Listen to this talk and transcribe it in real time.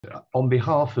on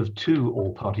behalf of two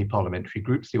all-party parliamentary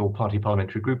groups, the All-Party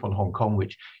Parliamentary Group on Hong Kong,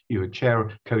 which you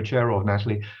are co-chair of,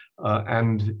 Natalie,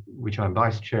 and which I'm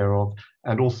vice chair of,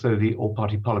 and also the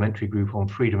All-Party Parliamentary Group on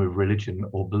Freedom of Religion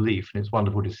or Belief. And it's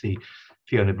wonderful to see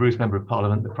Fiona Bruce, Member of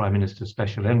Parliament, the Prime Minister's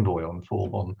Special Envoy on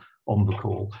form on the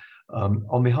call.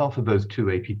 On behalf of those two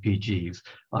APPGs,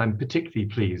 I'm particularly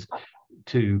pleased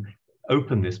to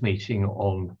open this meeting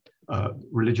on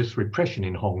religious repression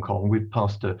in Hong Kong with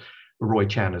Pastor Roy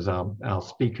Chan as our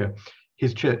speaker.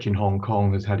 His church in Hong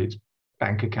Kong has had its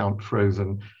bank account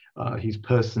frozen. He's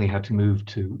personally had to move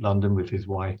to London with his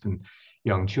wife and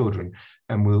young children.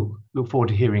 And we'll look forward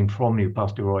to hearing from you,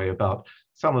 Pastor Roy, about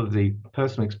some of the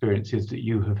personal experiences that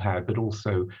you have had, but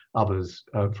also others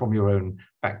from your own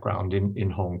background in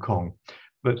Hong Kong.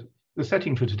 But the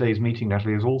setting for today's meeting,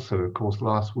 Natalie, is also, of course,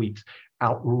 last week's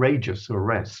outrageous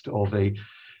arrest of a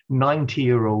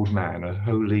 90-year-old man, a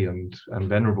holy and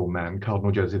venerable man,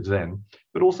 Cardinal Joseph Zen,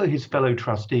 but also his fellow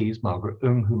trustees, Margaret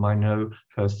Ng, whom I know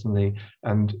personally,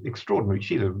 and extraordinary,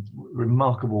 she's a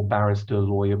remarkable barrister,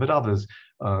 lawyer, but others,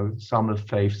 some of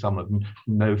faith, some of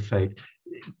no faith.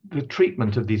 The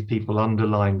treatment of these people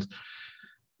underlines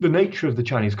the nature of the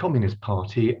Chinese Communist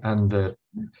Party and their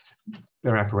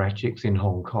apparatchiks in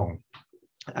Hong Kong.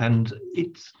 And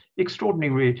it's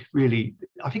extraordinary, really,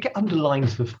 I think it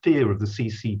underlines the fear of the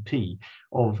CCP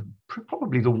of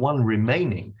probably the one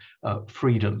remaining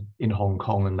freedom in Hong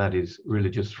Kong, and that is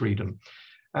religious freedom.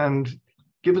 And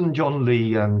given John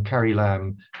Lee and Carrie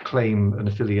Lam claim an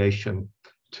affiliation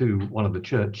to one of the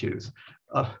churches,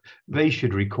 they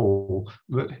should recall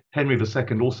that Henry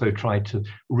II also tried to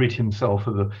rid himself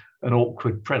of an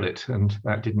awkward prelate, and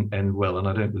that didn't end well, and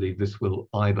I don't believe this will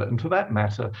either. And for that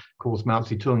matter, of course, Mao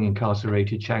Zedong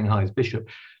incarcerated Shanghai's bishop,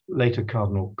 later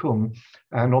Cardinal Kung,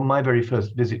 and on my very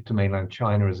first visit to mainland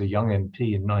China as a young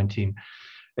MP in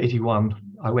 1981,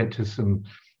 I went to some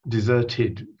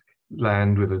deserted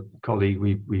land with a colleague.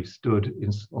 We stood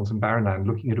on some barren land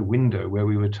looking at a window where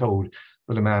we were told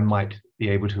that a man might be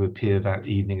able to appear that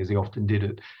evening, as he often did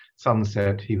at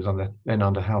sunset. He was then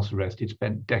under house arrest. He'd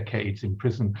spent decades in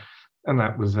prison, and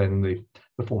that was then the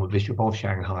former Bishop of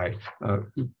Shanghai,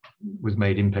 was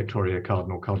made in pectoria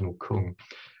Cardinal Kung.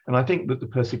 And I think that the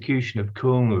persecution of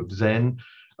Kung, of Zen,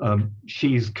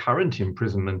 Xi's current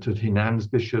imprisonment of Henan's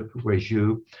Bishop, Wei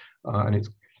Zhu, and it's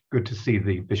good to see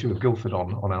the Bishop of Guildford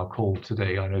on our call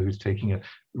today. I know who's taking a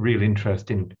real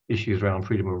interest in issues around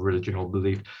freedom of religion or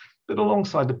belief. But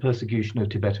alongside the persecution of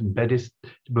Tibetan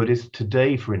Buddhists,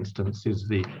 today, for instance, is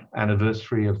the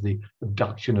anniversary of the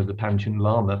abduction of the Panchen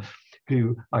Lama,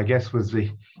 who I guess was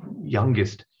the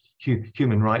youngest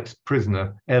human rights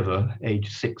prisoner ever,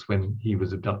 age 6 when he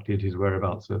was abducted. His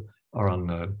whereabouts are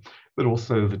unknown. But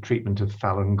also the treatment of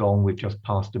Falun Gong, which just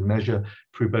passed a measure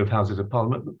through both houses of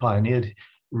parliament, but pioneered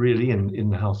really in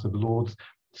the House of Lords,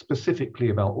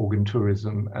 specifically about organ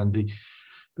tourism and the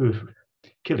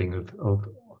killing of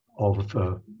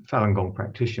Falun Gong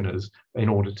practitioners in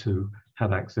order to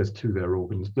have access to their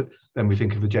organs. But then we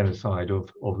think of the genocide of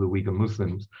the Uyghur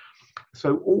Muslims.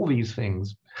 So all these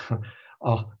things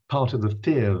are part of the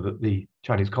fear that the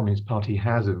Chinese Communist Party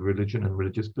has of religion and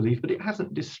religious belief, but it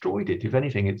hasn't destroyed it. If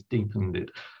anything, it's deepened it.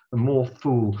 And more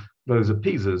fool those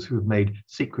appeasers who have made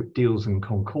secret deals and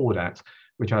concordats,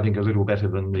 which I think are a little better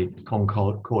than the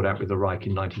concordat with the Reich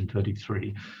in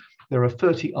 1933. There are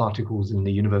 30 articles in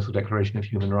the Universal Declaration of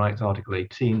Human Rights, Article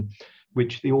 18,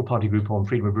 which the All-Party Group on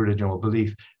Freedom of Religion or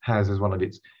Belief has as one of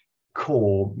its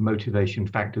core motivation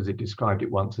factors. It described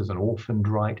it once as an orphaned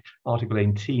right. Article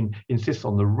 18 insists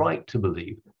on the right to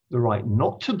believe, the right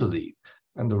not to believe,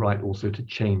 and the right also to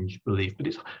change belief. But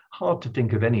it's hard to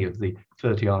think of any of the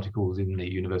 30 articles in the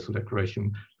Universal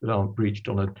Declaration that aren't breached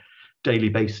on a daily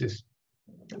basis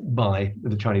by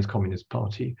the Chinese Communist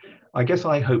Party. I guess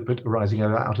I hope that arising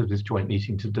out of this joint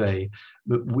meeting today,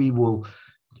 that we will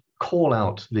call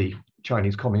out the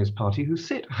Chinese Communist Party, who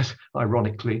sit,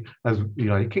 ironically, as the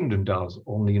United Kingdom does,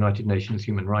 on the United Nations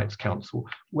Human Rights Council.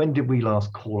 When did we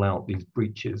last call out these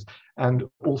breaches? And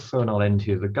also, and I'll end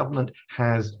here, the government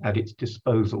has at its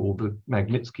disposal the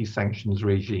Magnitsky sanctions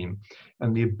regime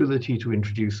and the ability to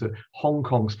introduce a Hong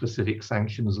Kong-specific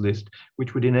sanctions list,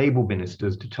 which would enable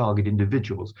ministers to target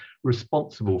individuals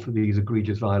responsible for these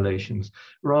egregious violations,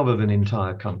 rather than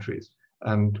entire countries.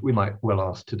 And we might well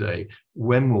ask today,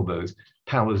 when will those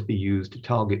powers be used to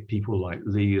target people like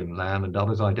Lee and Lam and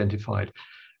others identified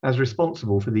as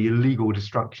responsible for the illegal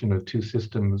destruction of two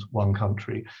systems, one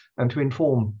country? And to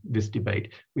inform this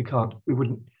debate, we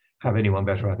wouldn't have anyone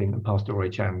better, I think, than Pastor Roy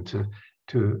Chan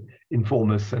to inform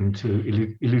us and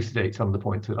to elucidate some of the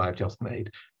points that I've just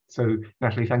made. So,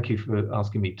 Natalie, thank you for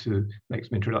asking me to make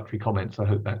some introductory comments. I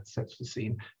hope that sets the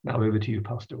scene. Now over to you,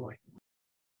 Pastor Roy.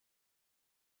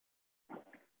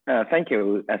 Thank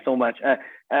you so much.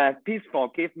 Please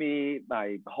forgive me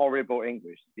my horrible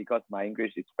English, because my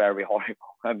English is very horrible.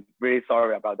 I'm really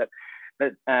sorry about that.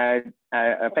 But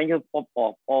thank you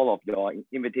for all of your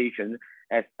invitation,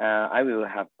 as I will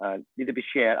have a little bit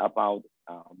share about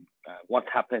what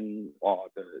happened, or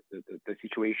the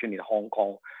situation in Hong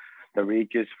Kong, the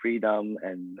religious freedom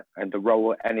and the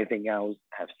role, anything else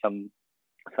have some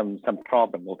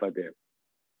problem over there.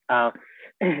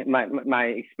 My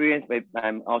experience with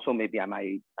also maybe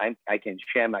I can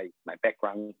share my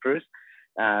background first.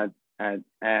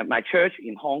 My church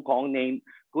in Hong Kong named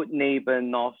Good Neighbor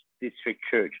North District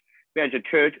Church. We are the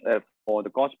church for the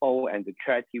gospel and the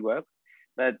charity work,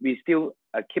 but we still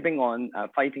keeping on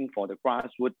fighting for the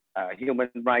grassroots human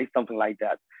rights, something like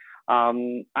that.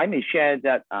 I may share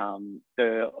that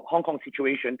the Hong Kong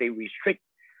situation, they restrict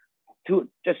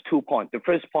just 2 points. The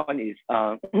first point is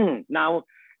now,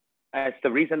 as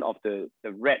the reason of the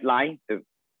red line, the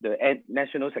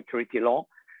national security law,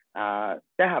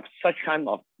 they have such kind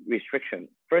of restriction.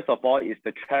 First of all is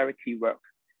the charity work.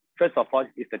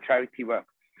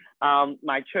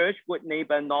 My church, Good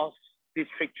Neighbor North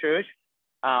District Church,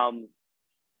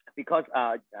 because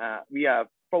we are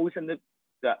frozen,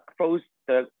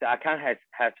 the account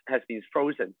has been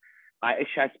frozen by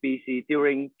HSBC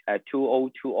during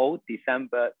 2020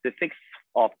 December, the 6th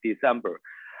of December.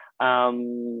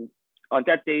 On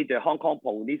that day, the Hong Kong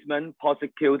policemen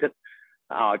prosecuted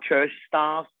our church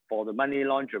staff for the money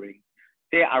laundering.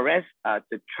 They arrest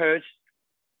the church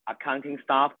accounting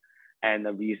staff and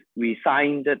we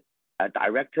signed a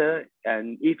director,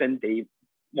 and even they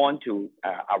want to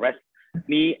arrest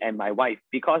me and my wife,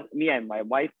 because me and my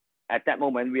wife at that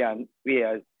moment we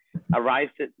are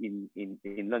arrived in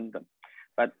London,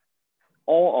 but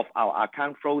all of our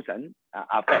account frozen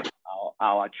affect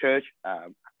our church,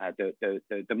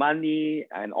 the money,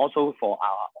 and also for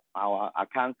our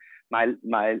account, my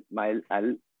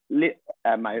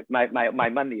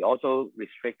money also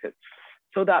restricted.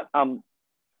 So that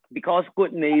because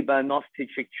Good Neighbor North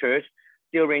District Church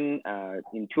during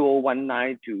in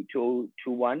 2019 to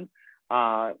 2021,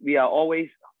 we are always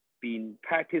been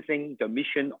practicing the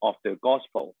mission of the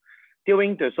gospel.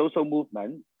 During the social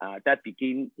movement that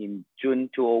began in June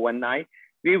 2019,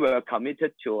 we were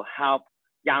committed to help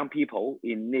young people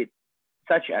in need,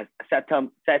 such as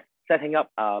setting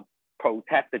up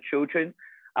Protect the Children,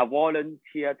 a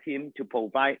volunteer team to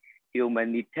provide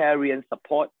humanitarian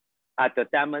support at the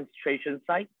demonstration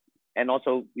site, and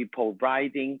also we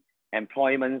providing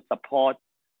employment support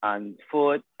and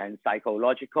food and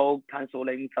psychological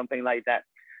counseling, something like that.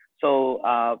 So,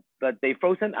 but they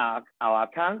frozen our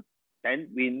account, and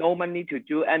we no money to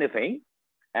do anything,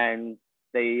 and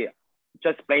they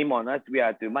just blame on us. We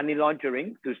are doing money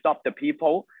laundering to stop the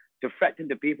people, to threaten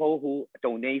the people who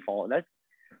donate for us.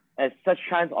 As such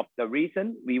kind of the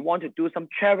reason, we want to do some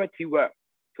charity work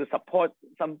to support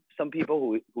some people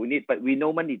who need, but we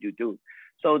no money to do.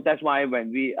 So that's why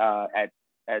when we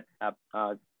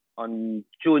on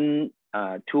June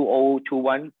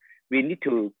 2021, we need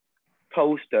to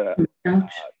close the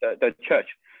church,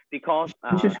 because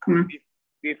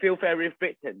we feel very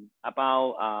threatened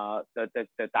about the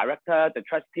director, the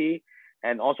trustee,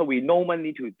 and also we no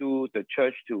money to do the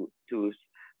church to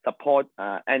support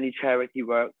any charity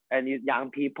work, any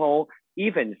young people,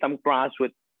 even some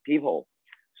grassroots people.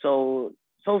 So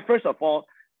first of all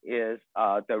is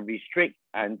the restrict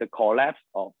and the collapse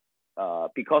of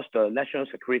because the national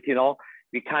security law,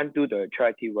 we can't do the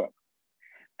charity work.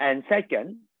 And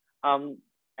second,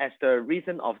 as the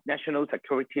reason of national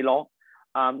security law,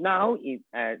 now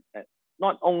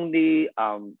not only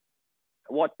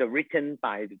what the written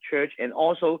by the church, and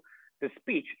also the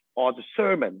speech or the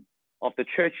sermon of the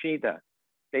church leader,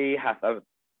 they have a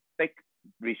big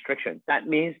restriction. That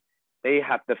means they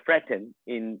have the threaten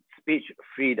in speech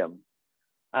freedom.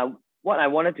 What I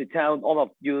wanted to tell all of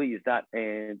you is that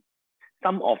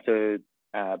some of the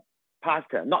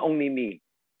pastor, not only me,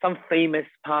 some famous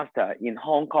pastor in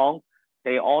Hong Kong,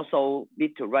 they also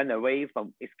need to run away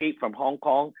from, escape from Hong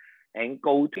Kong and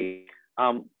go to.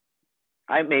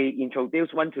 I may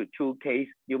introduce 1 to 2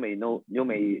 cases you may know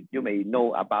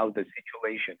about the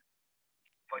situation.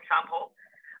 For example,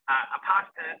 a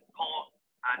pastor called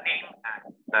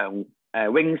named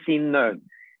Wing Sin Leung.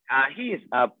 He is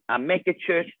a mega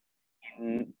church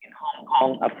in Hong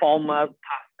Kong, a former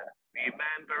pastor,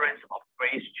 Remembrance of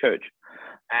Grace Church.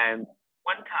 And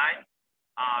one time,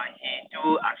 he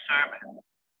do a sermon.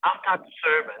 After the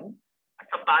sermon,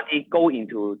 somebody go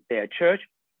into their church,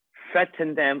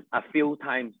 threaten them a few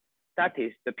times that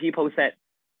is, the people said,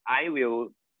 I will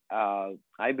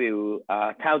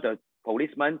tell the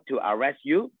policeman to arrest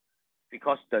you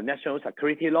because the national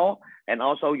security law, and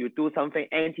also you do something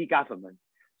anti-government.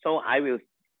 So I will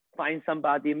find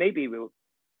somebody, maybe will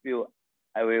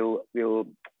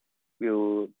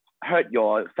hurt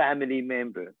your family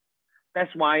member.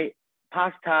 That's why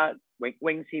Pastor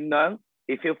Wing Sin Leung,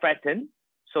 he feel threatened.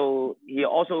 So he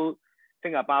also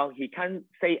think about, he can't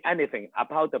say anything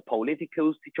about the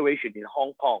political situation in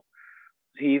Hong Kong.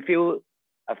 He feel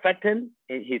threatened,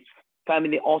 and his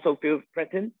family also feel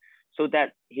threatened, so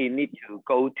that he need to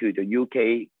go to the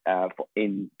UK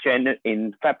in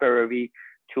February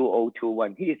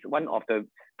 2021. He is one of the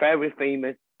very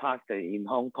famous pastor in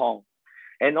Hong Kong.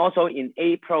 And also in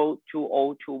April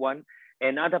 2021,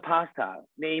 another pastor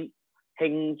named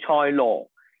Heng Choi Law.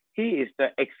 He is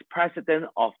the ex-president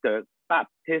of the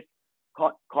Baptist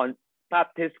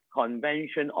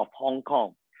Convention of Hong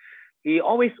Kong. He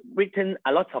always written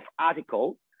a lot of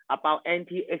articles about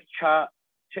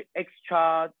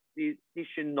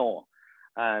anti-extradition law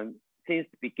since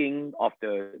the beginning of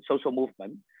the social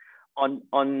movement.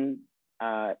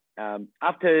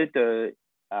 After the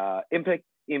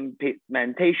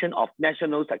implementation of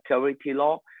national security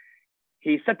law,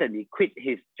 he suddenly quit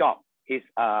his job. He's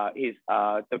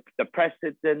the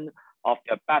president of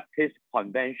the Baptist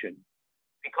Convention,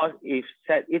 because he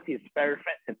said it is very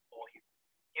threatening for his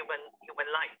human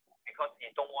life, because he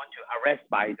don't want to arrest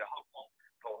by the Hong Kong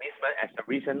policeman as the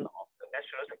reason of the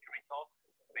national security law.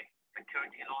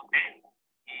 Then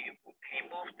he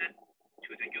moved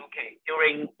to the UK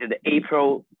during the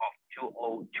April of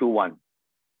 2021.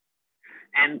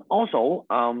 And also,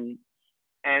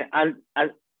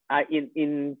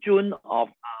 in June of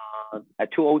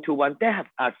 2021, they have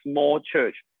a small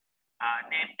church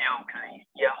named Alton,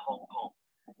 Hong Kong.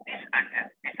 This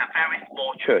is a very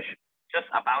small church, just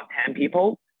about 10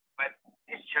 people, but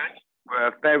this church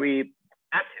were very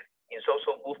active in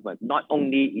social movement, not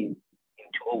only in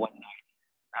 2019,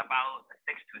 about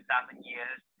 6 to 7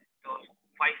 years, to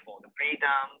fight for the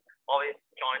freedom, always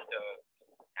join a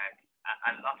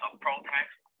lot of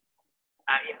protests.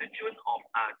 In the June of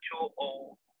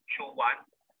 2021,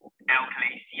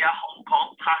 Ecclesia Hong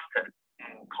Kong pastor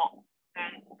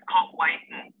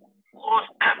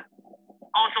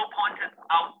also pointed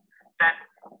out that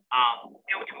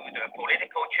due to the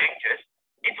political changes,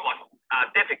 it was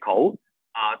difficult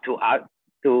to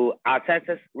assess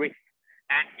risk,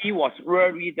 and he was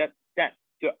worried that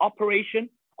the operation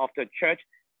of the church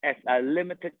as a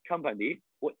limited company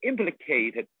would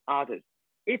implicate others.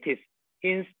 It is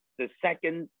hence the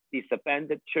second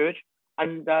disbanded church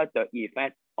under the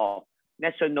effect of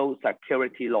national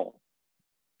security law.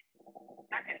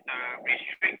 That is the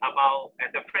restrict about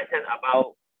and the present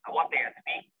about what they are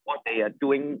speaking, what they are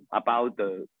doing about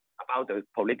the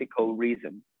political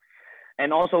reason.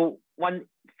 And also one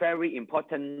very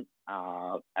important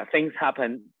things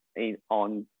happened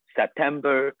on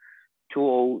September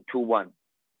 2021.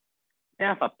 They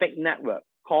have a big network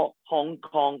called Hong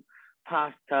Kong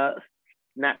Pastor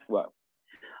Network.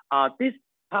 This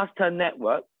pastor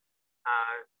network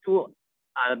through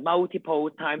multiple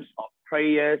times of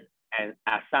prayers and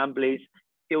assemblies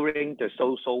during the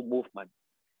social movement.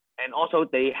 And also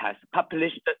they have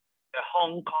published the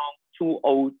Hong Kong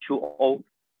 2020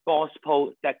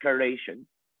 Gospel Declaration.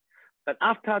 But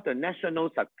after the national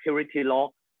security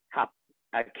law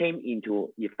came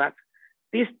into effect,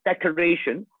 this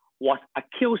declaration was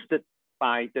accused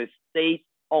by the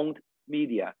state-owned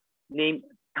media named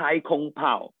Tai Kung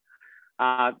Pao.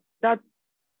 That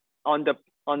on the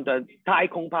Tai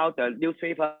Kung Pao, the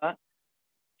newspaper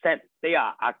said they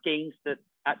are against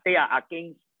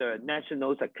the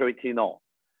national security law.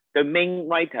 The main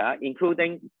writer,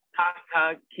 including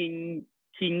Pastor Kim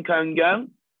Kang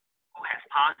Yang, who has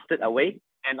passed away,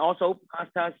 and also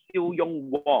Pastor Siu Yong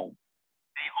Wong,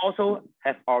 they also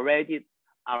have already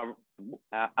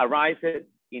arrived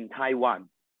in Taiwan.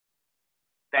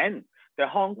 Then the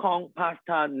Hong Kong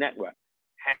Pastor Network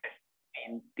has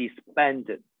been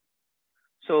disbanded.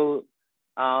 So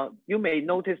you may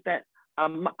notice that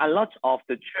a lot of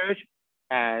the church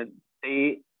and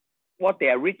what they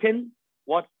are written,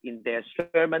 what in their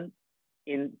sermon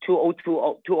in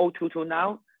 2022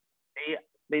 now,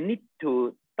 they need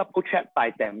to double check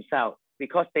by themselves,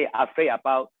 because they are afraid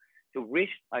about to reach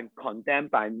and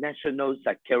condemned by national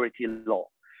security law.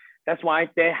 That's why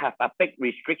they have a big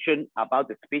restriction about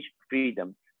the speech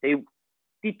freedom. They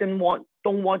don't want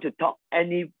to talk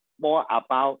any more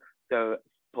about the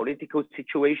political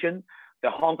situation, the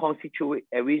Hong Kong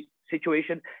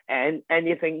situation, and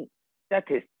anything that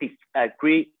is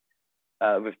disagree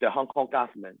with the Hong Kong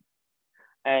government.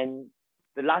 And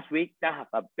the last week, that have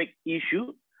a big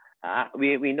issue.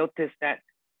 We noticed that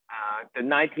the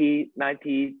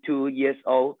 92 years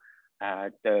old,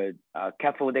 the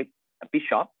Catholic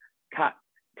bishop,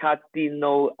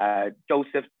 Cardinal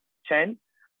Joseph Chen,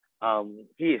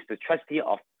 he is the trustee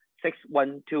of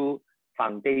 612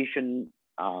 Foundation,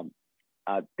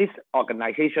 this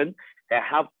organization that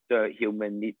helped the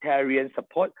humanitarian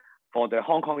support for the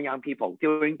Hong Kong young people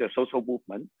during the social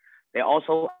movement. They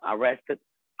also arrested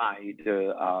by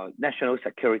the national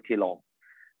security law.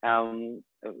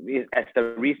 As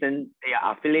the reason they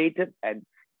are affiliated and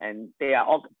they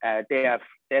are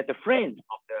the friends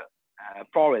of the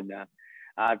foreigner.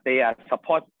 They are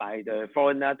supported by the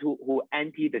foreigner who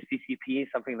anti the CCP,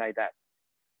 something like that.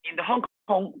 In the Hong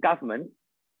Kong government,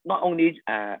 not only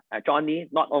Johnny,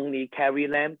 not only Carrie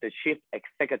Lam, the chief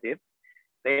executive,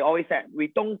 they always said, we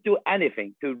don't do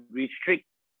anything to restrict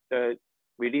the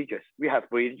religious. We have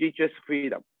religious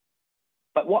freedom.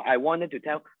 But what I wanted to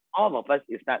tell all of us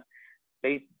is that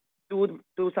they do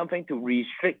something to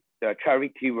restrict the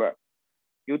charity work.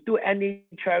 You do any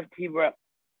charity work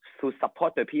to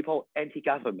support the people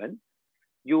anti-government,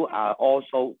 you are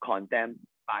also condemned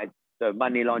by the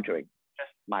money laundering,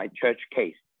 just my church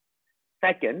case.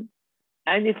 Second,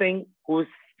 anything who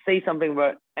say something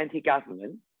about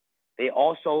anti-government, they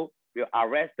also will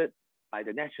arrested by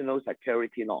the national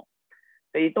security law.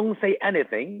 They don't say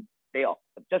anything. They are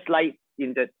just like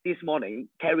in this morning,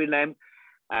 Carrie Lam,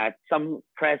 some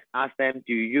press asked them,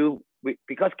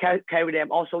 because Carrie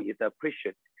Lam also is a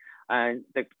Christian, and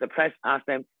the press asked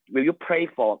them, will you pray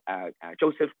for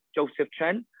Joseph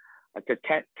Chen, the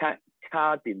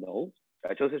Cardinal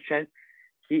Joseph Chen?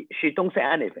 She don't say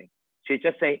anything. She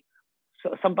just say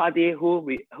somebody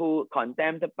who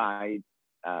condemned by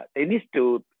they need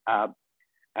to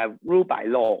rule by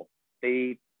law.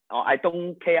 I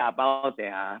don't care about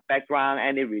their background,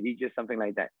 any religious, something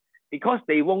like that, because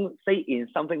they won't say in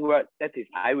something word that is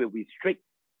I will restrict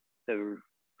the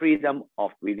freedom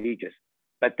of religious,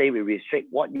 but they will restrict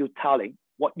what you're telling,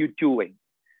 what you're doing.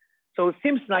 So it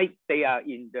seems like they are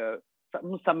in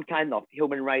some kind of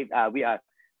human right. We are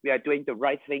doing the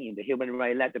right thing in the human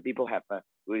right, let the people have a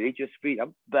religious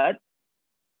freedom, but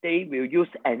they will use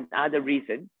another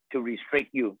reason to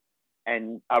restrict you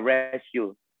and arrest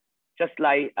you. Just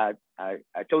like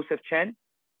Joseph Chen,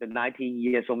 the 19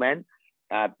 years old man,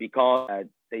 because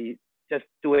they just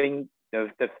doing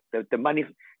the money,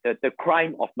 the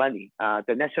crime of money,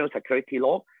 the national security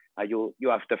law. You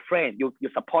have the friend,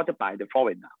 you're supported by the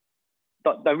foreigner.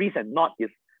 The reason not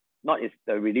is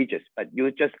the religious, but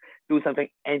you just do something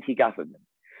anti-government.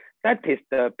 That is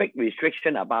the big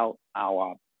restriction about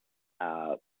our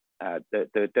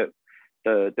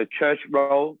the church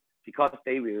role, because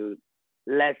they will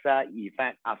lesser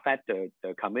affect the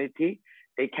community.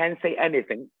 They can't say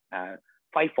anything,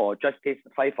 fight for justice,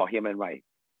 fight for human rights.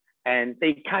 And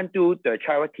they can't do the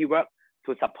charity work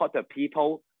to support the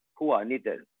people who are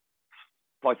needed.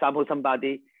 For example,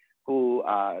 somebody who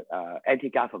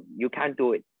anti-government, you can't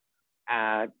do it.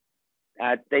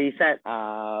 They said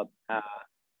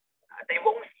they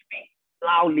won't speak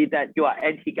loudly that you are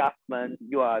anti-government,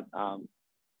 you are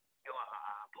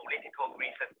political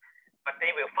reason, but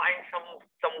they will find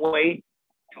some way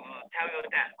to tell you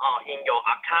that in your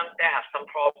account there has some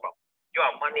problem, you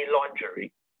are money laundering.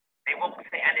 They won't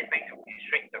say anything to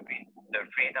restrict the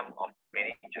freedom of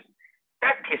religious.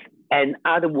 That is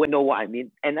another way, know what I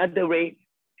mean? Another way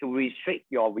to restrict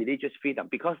your religious freedom,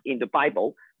 because in the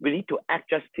Bible, we need to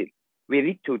act justice. We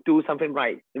need to do something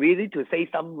right. We need to say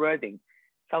some wording,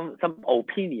 some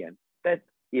opinion that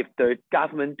if the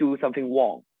government do something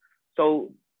wrong.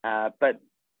 So, but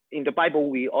in the Bible,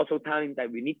 we also telling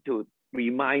that we need to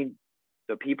remind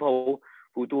the people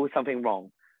who do something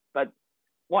wrong. But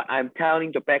what I'm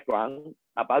telling the background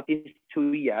about these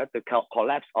 2 years, the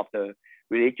collapse of the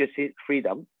religious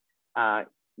freedom,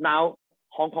 now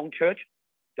Hong Kong Church,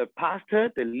 the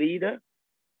pastor, the leader,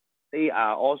 they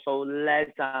are also less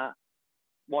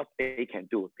what they can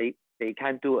do. They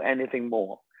can't do anything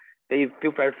more. They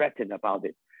feel very threatened about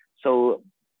it. So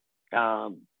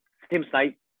seems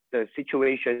like the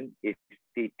situation is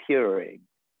deteriorating,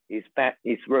 is bad,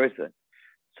 is worse.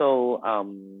 So,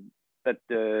 but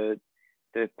the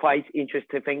quite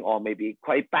interesting thing, or maybe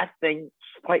quite bad thing,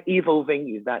 quite evil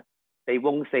thing, is that they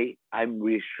won't say I'm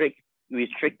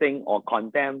restricting or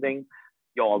condemning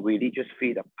your religious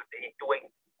freedom. But they're doing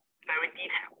very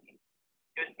detailed.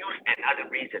 Just use another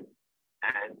reason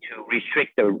and to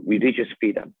restrict the religious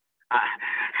freedom.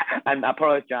 I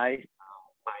apologize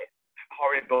my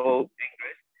horrible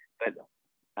English,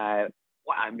 but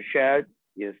what I'm shared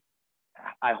is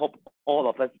I hope all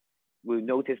of us will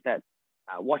notice that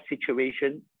what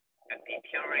situation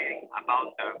deteriorating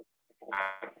about the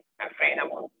freedom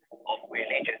of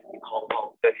religion in Hong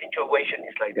Kong. The situation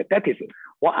is like that. That is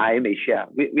what I may share.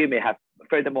 We may have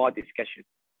furthermore discussion.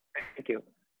 Thank you.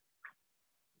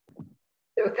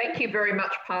 So thank you very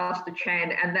much, Pastor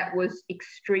Chan, and that was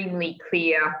extremely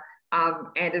clear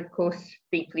and of course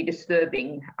deeply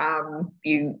disturbing.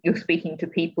 You're speaking to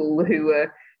people who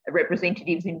are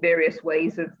representatives in various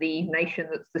ways of the nation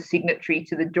that's the signatory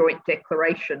to the joint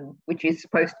declaration, which is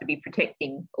supposed to be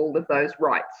protecting all of those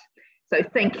rights. So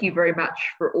thank you very much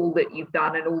for all that you've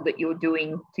done and all that you're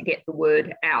doing to get the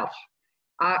word out.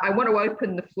 I want to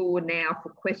open the floor now for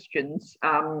questions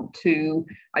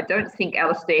I don't think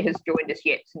Alistair has joined us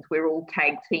yet, since we're all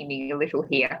tag teaming a little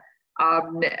here.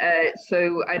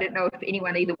 So I don't know if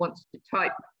anyone either wants to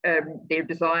type their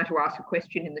desire to ask a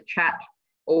question in the chat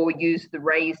or use the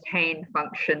raised hand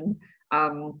function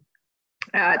and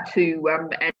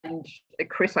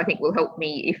Chris, I think, will help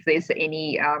me if there's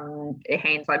any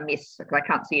hands I miss, because I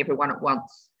can't see everyone at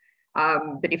once.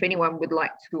 But if anyone would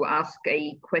like to ask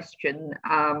a question,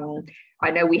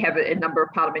 I know we have a number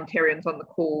of parliamentarians on the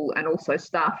call and also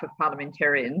staff of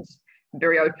parliamentarians. I'm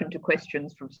very open to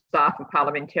questions from staff of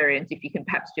parliamentarians. If you can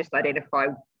perhaps just identify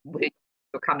where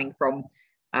you're coming from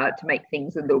to make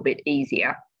things a little bit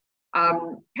easier.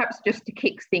 Perhaps just to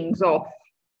kick things off,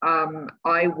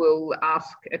 I will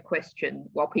ask a question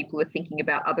while people are thinking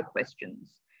about other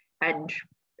questions. And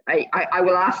I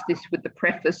will ask this with the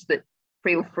preface that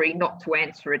feel free not to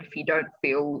answer it if you don't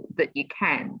feel that you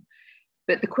can.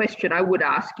 But the question I would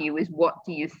ask you is, what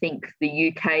do you think the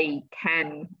UK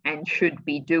can and should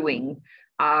be doing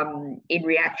in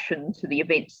reaction to the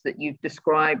events that you've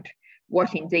described?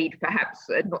 What indeed, perhaps,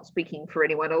 not speaking for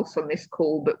anyone else on this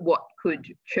call, but what could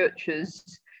churches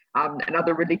and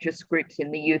other religious groups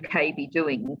in the UK be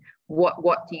doing?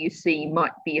 What do you see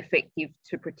might be effective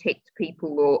to protect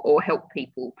people or help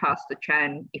people? Pastor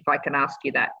Chan, if I can ask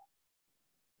you that.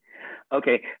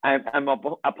 Okay, I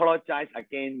apologize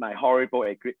again, my horrible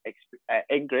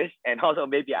English, and also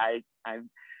maybe I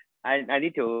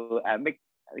need to make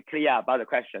clear about the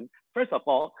question. First of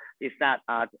all, is that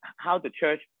how the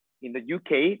church in the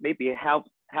UK maybe help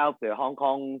the Hong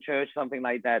Kong church, something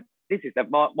like that. This is a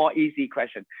more easy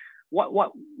question.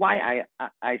 Why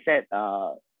I said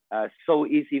so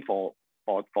easy for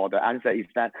the answer is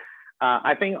that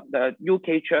I think the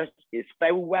UK church is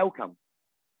very welcome,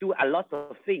 do a lot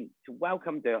of things to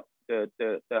welcome the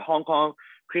Hong Kong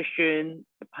Christian,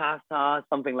 the pastor,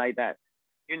 something like that.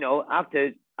 You know,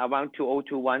 after around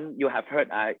 2021, you have heard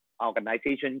an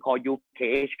organization called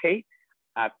UKHK.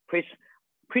 Chris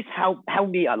helped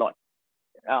me a lot.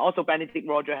 Also, Benedict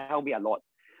Roger helped me a lot.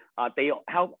 They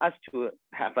help us to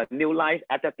have a new life,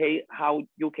 adapt how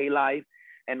UK life,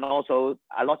 and also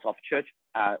a lot of church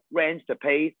rents the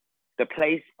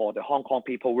place for the Hong Kong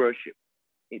people worship.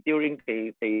 During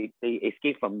they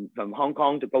escape from Hong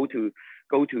Kong to go to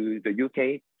the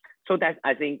UK. So that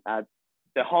I think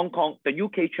the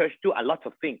UK church do a lot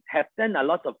of things, have done a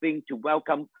lot of things to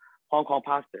welcome Hong Kong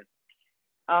pastors.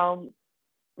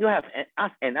 You have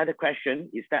asked another question,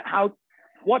 is that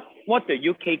what the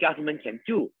UK government can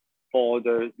do for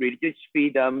the religious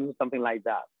freedom, something like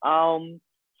that.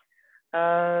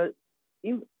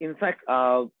 In fact,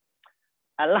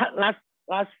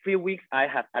 last few weeks, I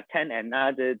have attended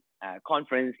another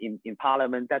conference in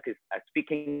Parliament that is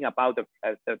speaking about the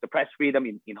press freedom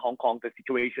in Hong Kong, the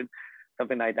situation,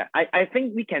 something like that. I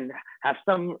think we can have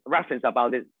some reference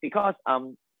about it because I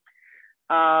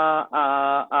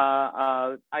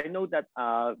know that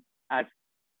as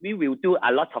we will do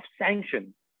a lot of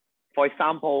sanctions. For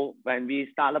example, when we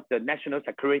start up the national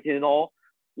security law,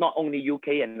 not only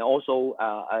UK and also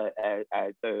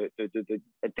the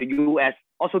US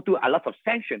also do a lot of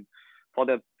sanctions for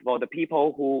the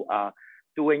people who are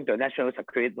doing the national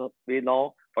security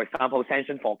law. For example,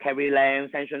 sanction for Carrie Lam,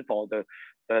 sanction for the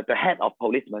head of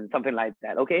policemen, something like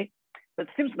that. Okay, but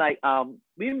it seems like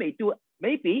we may do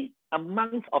maybe a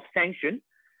month of sanction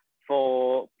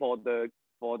for the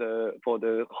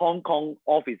Hong Kong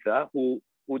officer who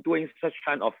doing such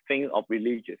kind of thing of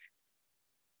religious.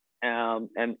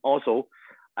 And also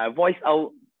voice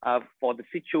out for the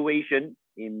situation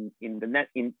in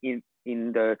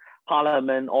the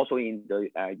Parliament, also in the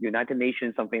United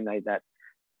Nations, something like that.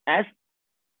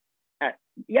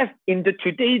 Yes, in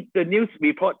today the news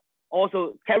report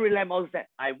also, Carrie Lam also said,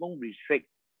 I won't restrict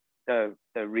the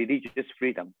religious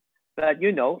freedom. But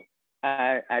you know,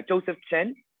 Joseph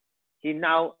Chen, he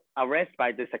now arrested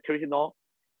by the security law.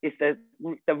 Is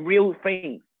the real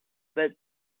thing, but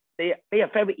they are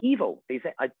very evil. They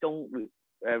say, I don't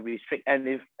restrict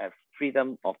any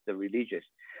freedom of the religious.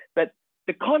 But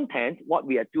the content, what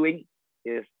we are doing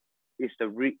is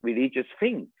the religious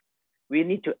thing. We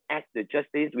need to act the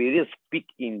justice. We need to speak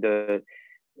in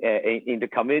the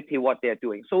community what they are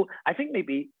doing. So I think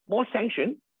maybe more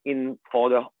sanction for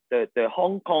the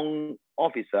Hong Kong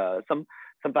officer,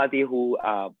 somebody who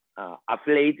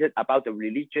affiliated about the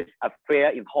religious affair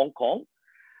in Hong Kong.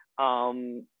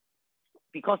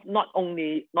 Because not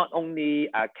only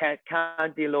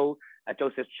Cardinal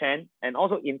Joseph Chan, and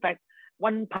also in fact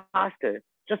one pastor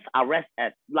just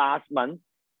arrested last month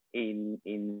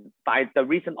by the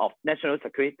reason of national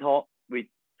security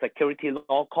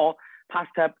law called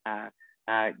Pastor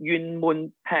Yuen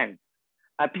Mun Pang.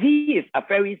 He is a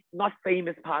very not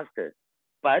famous pastor,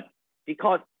 but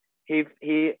because he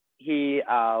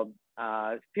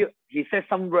said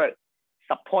some words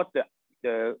support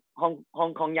the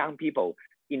Hong Kong young people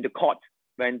in the court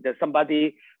when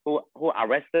somebody who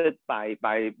arrested by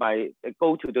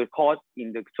go to the court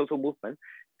in the social movement,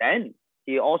 then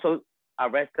he also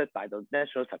arrested by the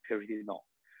national security law.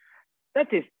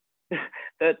 That is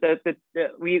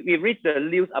we read the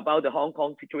news about the Hong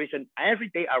Kong situation every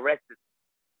day. Arrested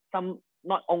some,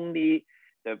 not only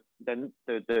the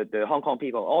Hong Kong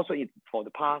people, also for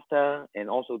the pastor and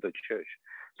also the church.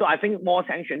 So I think more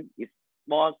sanction is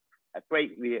more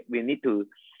great. We need to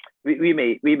we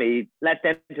may let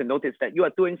them to notice that you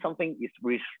are doing something is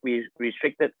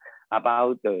restricted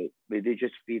about the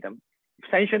religious freedom.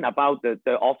 Sanction about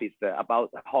the office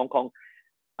about Hong Kong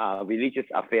religious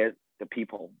affairs, the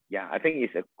people. Yeah, I think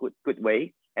it's a good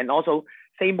way. And also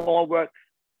say more work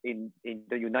in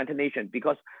the United Nations,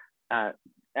 because I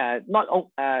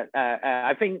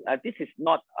think this is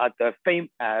not the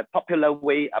popular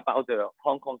way about the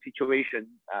Hong Kong situation.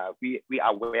 We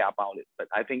are aware about it, but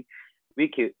I think we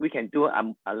can do a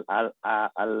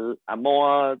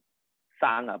more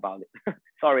sang about it.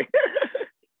 Sorry.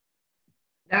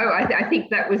 No, I think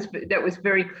that was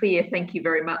very clear. Thank you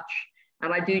very much.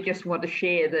 And I do just want to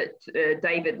share that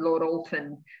David Lord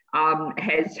Alton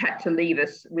has had to leave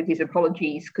us with his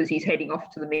apologies because he's heading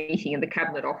off to the meeting in the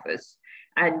Cabinet Office.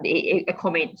 And a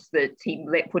comment that he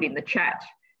put in the chat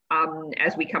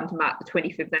as we come to mark the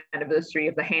 25th anniversary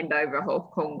of the handover of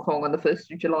Hong Kong on the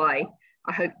 1st of July.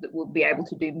 I hope that we'll be able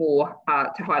to do more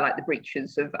to highlight the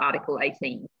breaches of Article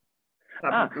 18.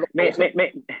 May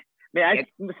I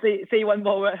say one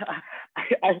more word?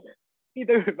 I need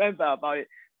to remember about it.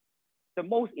 The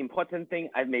most important thing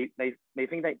I may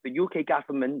think that the UK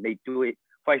government may do it.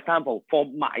 For example, for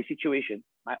my situation,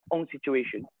 my own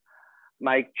situation,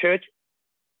 my church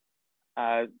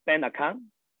bank account,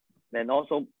 and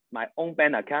also my own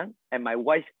bank account and my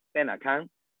wife's bank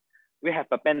account, we have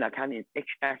a bank account in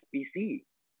HSBC.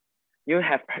 You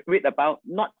have read about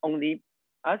not only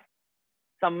us,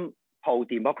 some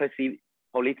pro-democracy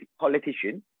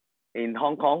politicians in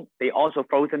Hong Kong, they also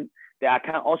frozen, their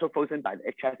account also frozen by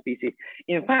the HSBC.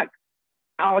 In fact,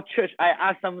 our church, I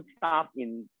asked some staff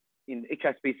in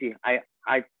HSBC,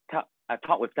 I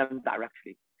talked with them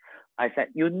directly. I said,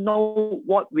 you know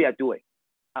what we are doing,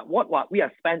 what we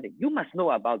are spending, you must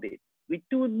know about it. We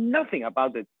do nothing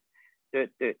about the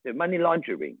money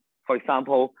laundering. For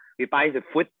example, we buy the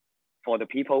food for the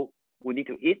people who need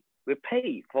to eat. We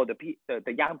pay for the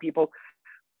young people.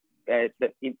 They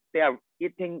are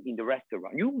eating in the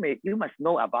restaurant. You must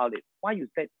know about it. Why you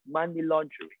said money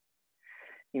laundering?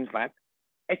 In fact,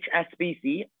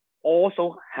 HSBC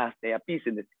also has their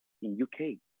business in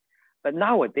UK, but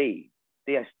nowadays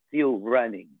they are still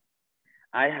running.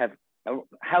 I have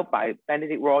helped by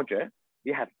Bennett Roger.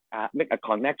 We have make a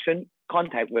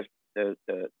contact with the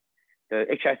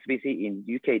HSBC in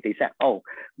UK. They said, oh,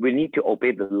 we need to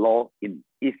obey the law in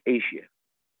East Asia,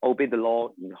 obey the law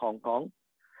in Hong Kong.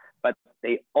 But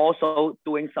they also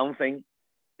doing something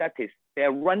that is,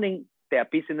 they're running their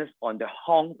business on the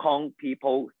Hong Kong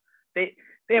people. They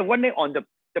are running on the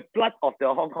blood of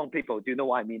the Hong Kong people. Do you know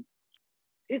what I mean?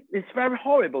 It's very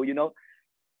horrible, you know.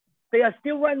 They are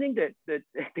still running their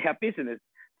business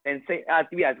and say,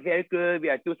 we are very good, we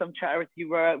are doing some charity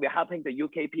work, we are helping the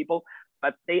UK people,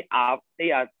 but they are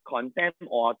condemned,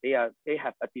 or they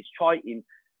have a destroy in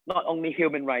not only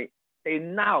human rights, they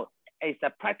now is a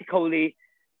practically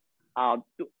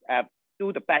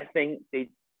do the bad thing. They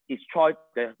destroy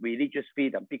the religious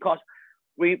freedom, because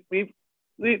we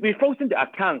frozen the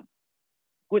account,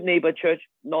 Good Neighbor Church,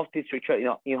 North District Church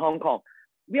in Hong Kong.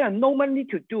 We have no money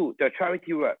to do the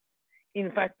charity work. In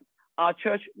fact, our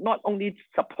church not only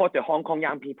support the Hong Kong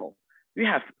young people, we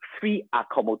have free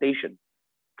accommodation,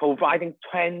 providing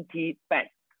 20 beds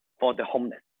for the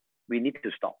homeless. We need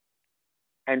to stop.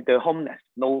 And the homeless,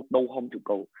 no home to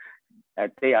go.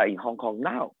 They are in Hong Kong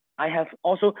now. I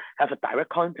also have a direct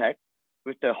contact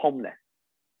with the homeless.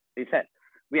 They said,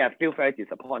 we are feel very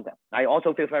disappointed. I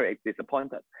also feel very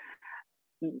disappointed.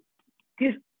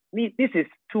 This is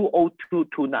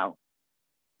 2022 now.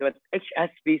 The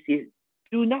HSBC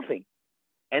do nothing.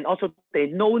 And also they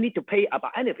no need to pay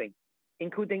about anything,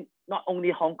 including not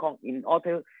only Hong Kong,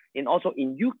 also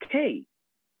in UK.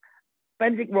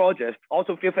 Bennett Rogers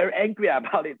also feel very angry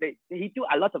about it. He do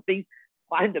a lot of things,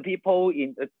 find the people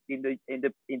in the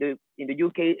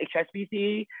UK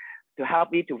HSBC to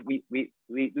help me to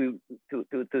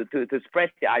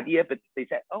spread the idea, but they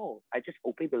said, oh, I just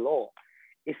obey the law.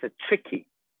 It's a tricky,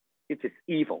 it is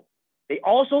evil. They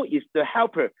also is the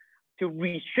helper to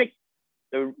restrict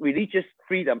the religious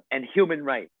freedom and human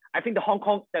rights. I think the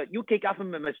UK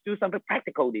government must do something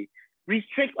practically,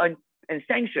 restrict and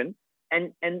sanction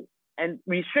and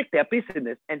restrict their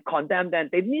business and condemn them.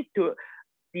 They need to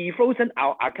defrozen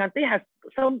our account. They have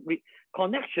some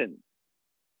connection.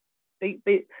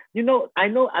 I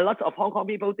know a lot of Hong Kong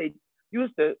people, they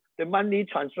use the money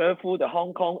transfer through the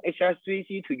Hong Kong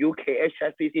HSBC to UK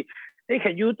HSBC. They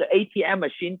can use the ATM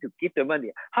machine to give the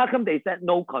money. How come they said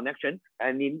no connection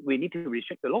and we need to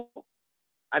restrict the law?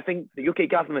 I think the UK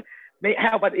government may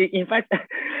help, but in fact,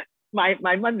 my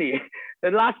money, the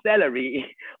last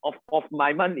salary of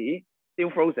my money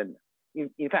still frozen.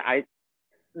 In fact,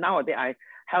 nowadays I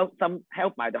help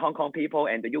by the Hong Kong people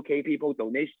and the UK people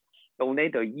donate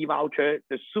the e-voucher,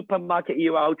 the supermarket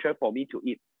e-voucher for me to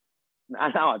eat.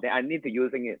 And nowadays I need to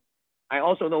using it. I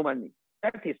also no money.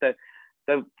 That is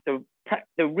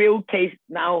the real case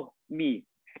now. Me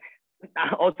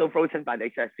also frozen by the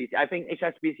HSBC. I think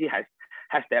HSBC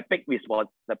has their big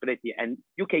responsibility, and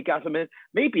UK government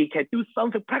maybe can do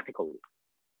something practical.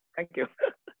 Thank you.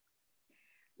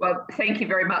 Well, thank you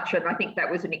very much. And I think that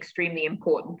was an extremely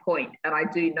important point. And I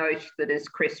do note that, as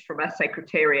Chris from our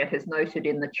Secretariat has noted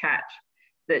in the chat,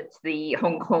 that the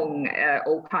Hong Kong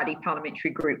All-Party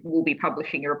Parliamentary Group will be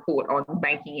publishing a report on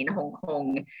banking in Hong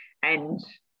Kong and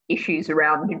issues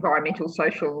around environmental,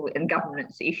 social and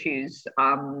governance issues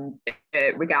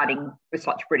regarding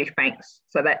such British banks.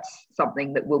 So that's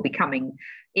something that will be coming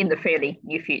in the fairly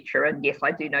near future. And yes,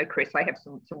 I do know, Chris, I have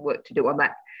some work to do on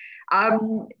that.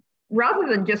 Rather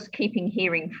than just keeping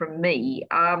hearing from me,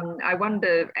 I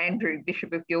wonder, Andrew,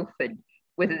 Bishop of Guildford,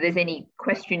 whether there's any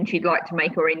questions you'd like to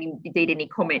make or indeed any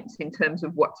comments in terms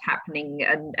of what's happening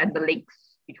and the links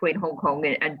between Hong Kong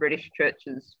and British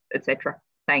churches, etc.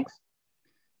 Thanks.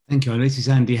 Thank you. I notice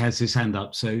Andy has his hand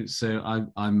up, so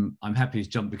I'm happy to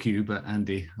jump the queue, but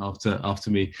Andy after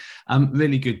me.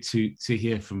 Really good to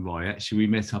hear from Roy. Actually, we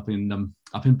met up in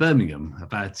Birmingham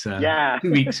about 2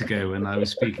 weeks ago when I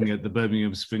was speaking at the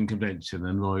Birmingham Spring Convention,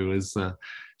 and Roy was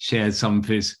shared some of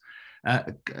his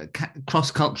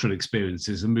cross-cultural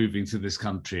experiences of moving to this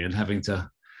country and having to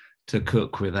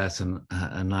cook without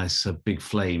a nice big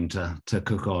flame to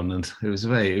cook on, and it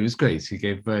was great. He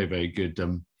gave very, very good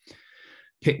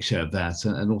picture of that,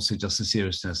 and also just the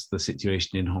seriousness of the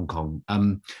situation in Hong Kong.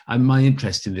 And my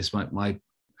interest in this, my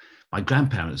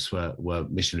grandparents were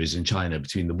missionaries in China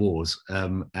between the wars,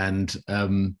 and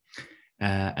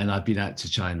I've been out to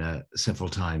China several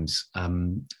times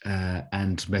and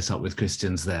met up with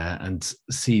Christians there and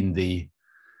seen the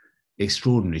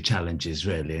extraordinary challenges,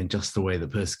 really, and just the way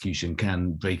that persecution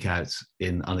can break out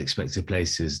in unexpected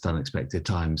places at unexpected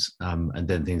times, and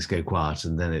then things go quiet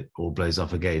and then it all blows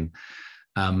up again.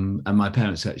 And my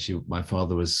parents, actually, my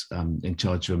father was in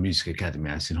charge of a music academy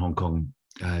out in Hong Kong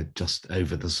just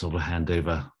over the sort of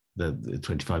handover, the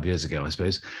 25 years ago, I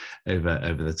suppose,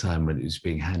 over the time when it was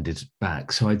being handed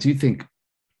back. So I do think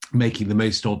making the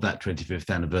most of that 25th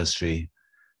anniversary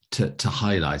to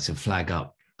highlight and flag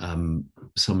up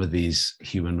some of these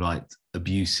human rights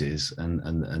abuses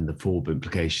and the forward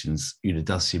implications,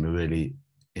 does seem a really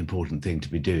important thing to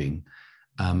be doing,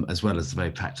 as well as the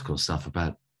very practical stuff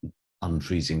about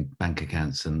unfreezing bank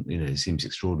accounts. And it seems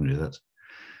extraordinary that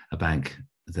a bank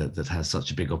that has such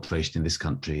a big operation in this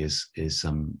country is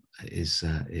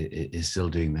still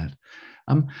doing that.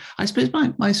 I suppose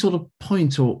my sort of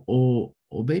point or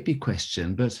maybe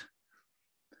question, but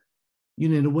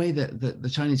in a way that the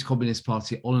Chinese Communist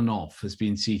Party on and off has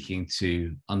been seeking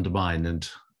to undermine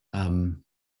and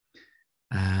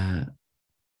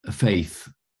faith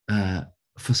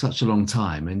for such a long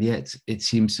time, and yet it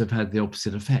seems to have had the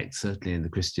opposite effect, certainly in the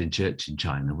Christian church in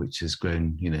China, which has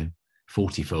grown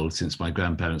 40-fold since my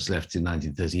grandparents left in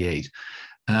 1938.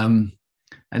 And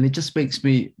it just makes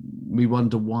me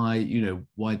wonder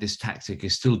why this tactic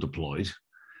is still deployed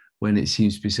when it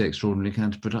seems to be so extraordinarily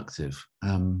counterproductive.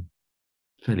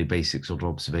 Fairly basic sort of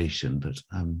observation,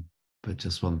 but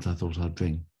just one that I thought I'd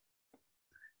bring.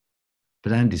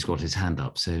 But Andy's got his hand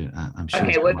up, so I'm sure.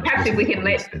 Okay, well, perhaps if we can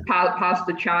let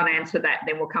Pastor Chan answer that,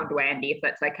 then we'll come to Andy, if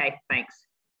that's okay. Thanks.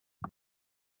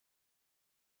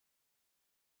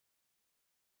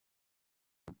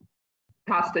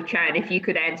 Pastor Chan, if you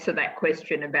could answer that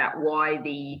question about why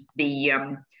the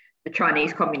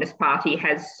Chinese Communist Party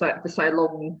has for so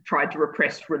long tried to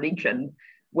repress religion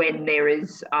when there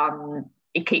is,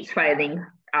 it keeps failing,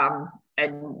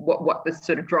 and what the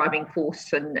sort of driving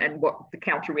force and what the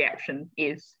counter reaction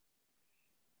is.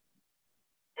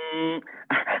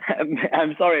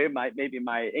 I'm sorry, maybe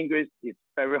my English is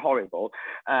very horrible.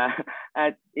 You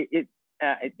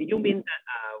mean that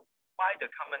why the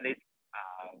communists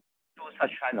do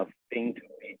such kind of thing to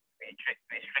restrict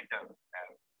the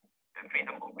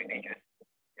freedom of religion?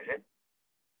 Is it?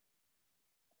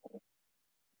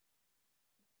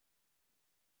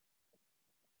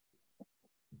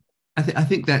 I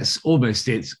think that's almost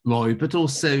it, Roy. But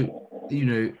also, you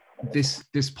know, this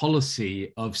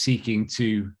policy of seeking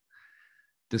to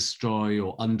destroy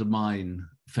or undermine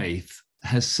faith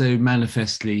has so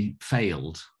manifestly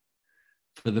failed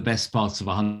for the best part of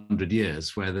 100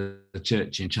 years, where the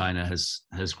church in China has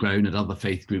grown and other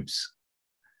faith groups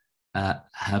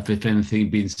have, if anything,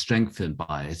 been strengthened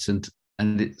by it. And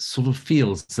it sort of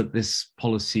feels that this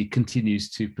policy continues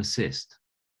to persist.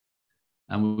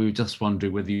 And we were just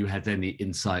wondering whether you had any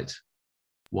insight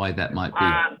why that might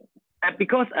be.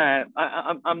 Because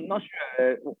I'm not sure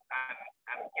I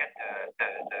get the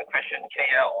question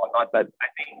clear or not, but I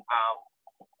think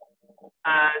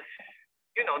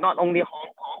you know, not only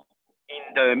Hong Kong, in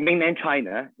the mainland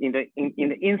China, in the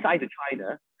inside the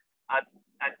China,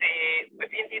 they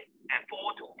within these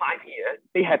 4 to 5 years,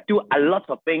 they have do a lot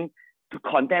of things to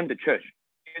condemn the church.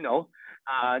 You know,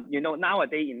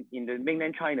 nowadays in the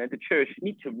mainland China, the church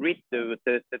needs to read the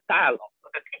dialogue,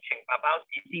 the teaching about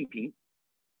Xi Jinping,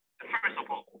 first of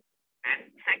all,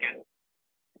 and second,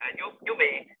 you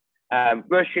may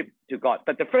worship to God.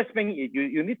 But the first thing is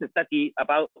you need to study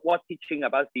about what teaching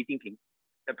about Xi Jinping,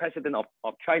 the president of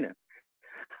China.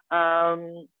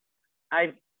 I'm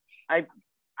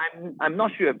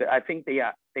not sure, but I think they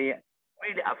are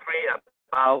really afraid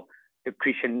about the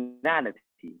Christianity.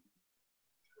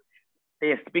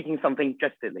 They are speaking something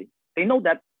justly. They know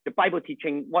that the Bible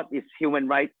teaching what is human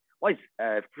rights, what is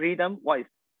freedom, what is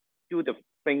do the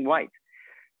thing right.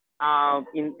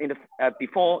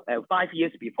 Before 5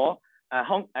 years before,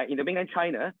 in the mainland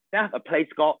China, they have a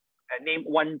place called named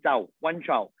Wenzhou,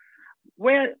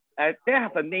 where they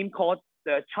have a name called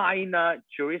the China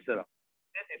Jerusalem.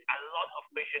 There's a lot of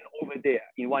Christian over there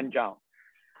in Wenzhou.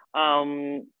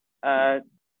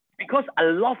 Because a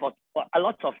lot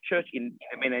of church in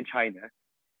the mainland China,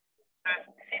 the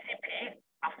CCP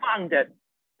have found that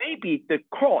maybe the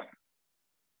cross,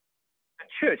 the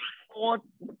church, or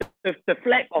the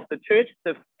flag of the church,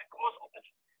 the cross of the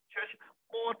church,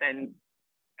 more than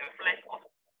the flag of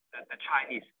the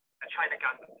China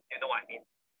government. You know what I mean?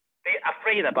 They're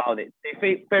afraid about it. They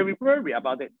feel very worried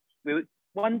about it.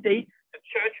 One day the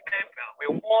church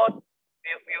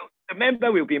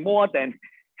member will be more than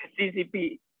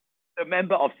CCP, the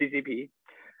member of CCP.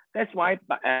 That's why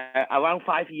around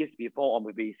 5 years before, or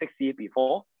maybe 6 years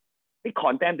before, they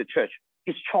condemn the church,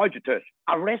 discharge the church,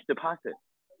 arrest the pastor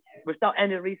without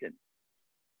any reason.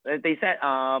 They said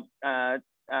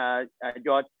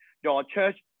your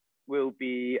church will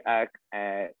be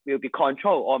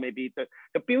controlled, or maybe the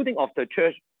building of the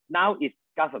church now is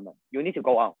government. You need to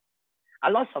go out. A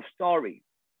lot of stories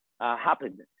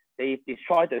happened. They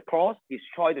destroy the cross,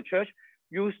 destroy the church,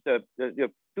 use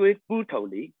do it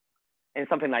brutally, and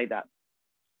something like that.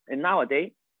 And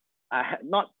nowadays, I'm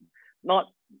not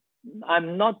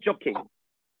joking.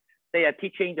 They are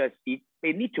teaching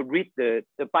they need to read the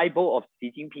Bible of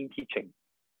Xi Jinping teaching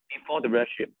before the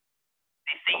worship.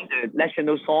 They sing the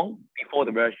national song before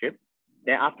the worship.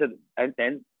 Then after and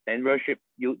then worship.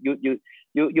 You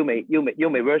may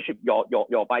worship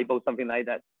your Bible, something like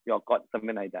that. Your God,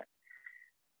 something like that.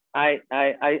 I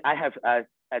have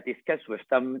discussed with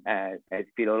some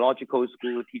theological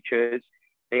school teachers.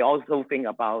 They also think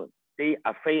about, they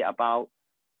are afraid about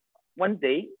one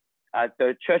day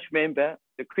the church member,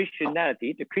 the Christian,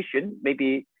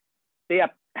 maybe they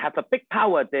have a big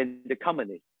power than the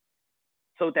communists,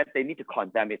 so that they need to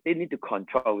condemn it. They need to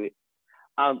control it.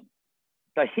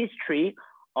 The history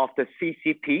of the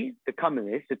CCP, the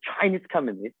communists, the Chinese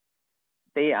communists,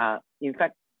 they are in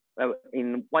fact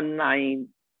in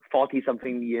 1940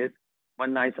 something years,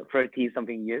 1930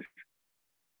 something years,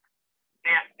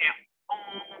 their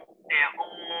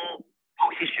own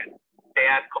position,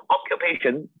 their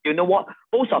occupation. You know what?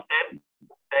 Most of them,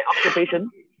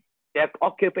 their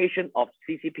occupation of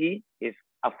CCP is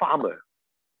a farmer.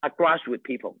 are grassroots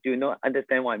people. Do you know,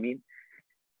 understand what I mean?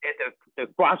 They're the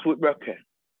grassroots worker.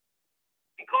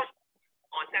 Because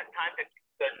on that time,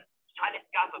 the Chinese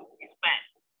government is bad.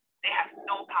 They have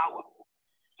no power.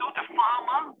 So the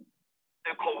farmer,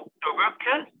 the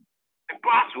workers, the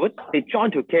grassroots, they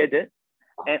join together,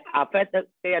 and after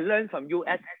they learned from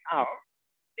USSR,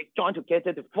 they join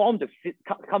together to form the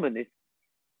communists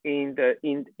in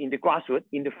the grassroots,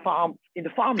 in the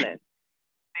farmland.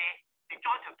 They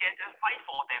join together, fight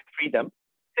for their freedom.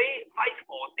 They fight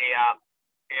for their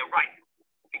rights.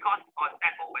 Because on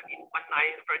that moment in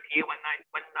 1930,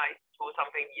 19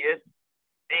 something years,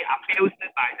 they are abused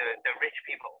by the rich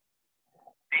people.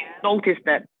 They noticed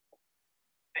that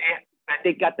when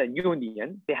they got the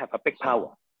union, they have a big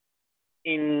power.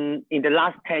 In the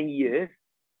last 10 years,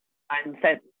 and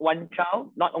said one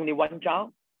child, not only one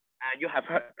child. You have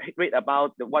read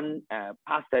about the one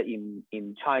pastor in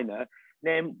China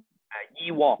named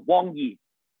Wang Yi.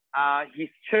 His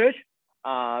church,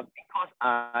 because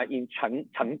in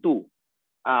Chengdu,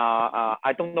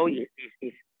 I don't know his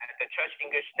the church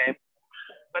English name,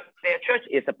 but their church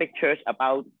is a big church,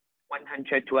 about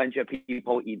 100, 200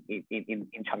 people in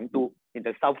Chengdu, in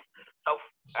the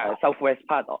southwest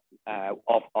part of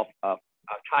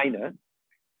China.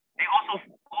 They also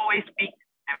always speak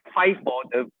and fight for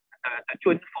the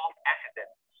June 4th accident.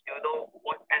 You know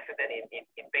what accident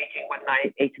in Beijing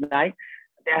 1989?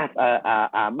 They have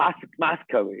a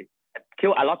massacre,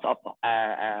 kill a lot of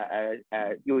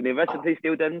university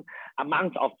students,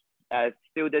 amounts of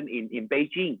students in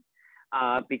Beijing,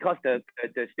 because the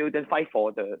students fight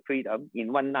for the freedom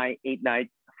in 1989,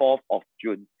 4th of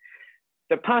June.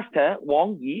 The pastor,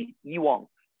 Wang Yi,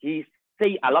 he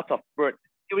say a lot of words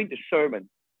during the sermon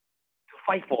to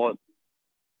fight for the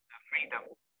freedom,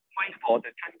 fight for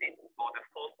the justice for the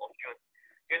 4th of June.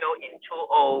 You know, in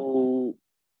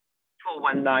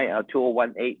 2019 or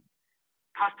 2018,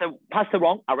 Pastor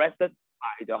Wang arrested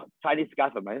by the Chinese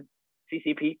government,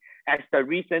 CCP, as the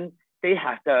reason they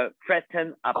have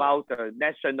threatened about the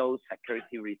national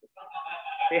security reason.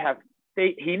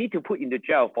 He need to put in the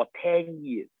jail for 10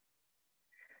 years.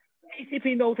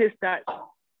 CCP noticed that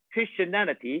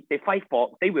Christianity, they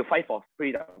will fight for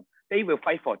freedom. They will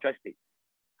fight for justice.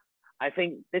 I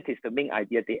think this is the main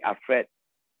idea. They are afraid.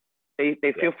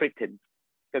 They feel threatened,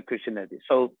 the Christianity.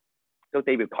 So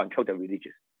they will control the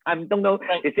religious. I don't know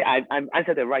if I'm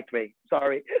answered the right way.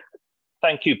 Sorry.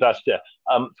 Thank you, Pastor,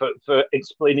 for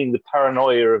explaining the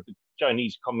paranoia of the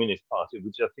Chinese Communist Party,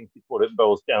 which I think is what it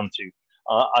boils down to.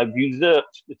 I've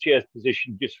usurped the chair's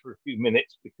position just for a few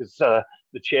minutes because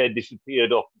the chair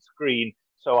disappeared off the screen.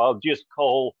 So I'll just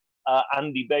call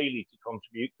Andy Bailey to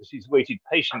contribute because he's waited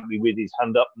patiently with his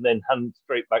hand up, and then hand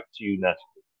straight back to you, Natalie.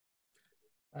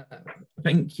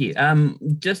 Thank you.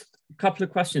 Just a couple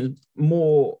of questions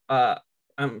more.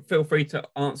 Feel free to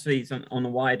answer these on a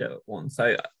wider one.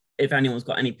 So if anyone's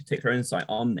got any particular insight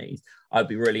on these, I'd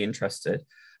be really interested.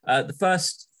 The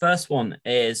first one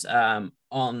is on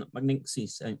Magnitsky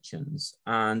sanctions,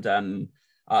 and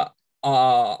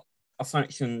our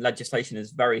sanction legislation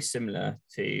is very similar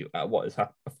to what has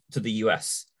happened to the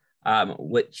US,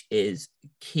 which is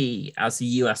key, as the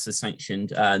US has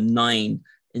sanctioned 9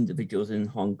 individuals in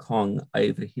Hong Kong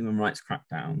over human rights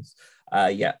crackdowns,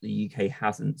 yet the UK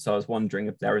hasn't. So I was wondering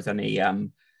if there is any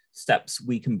steps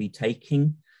we can be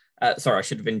taking. Sorry, I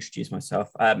should have introduced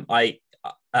myself.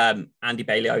 Andy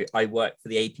Bailey, I work for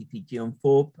the APPG on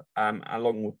FORB,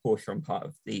 along with Portia, I'm part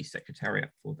of the secretariat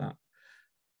for that.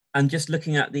 And just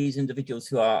looking at these individuals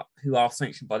who are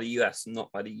sanctioned by the US and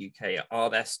not by the UK, are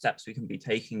there steps we can be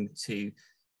taking to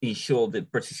ensure the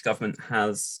British government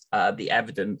has the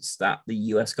evidence that the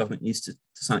US government used to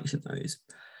sanction those?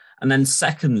 And then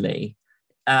secondly,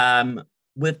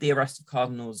 with the arrest of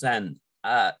Cardinal Zen,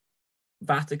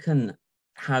 Vatican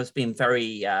has been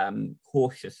very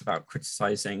cautious about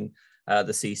criticizing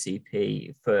the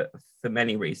CCP for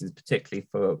many reasons, particularly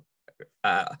for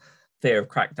fear of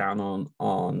crackdown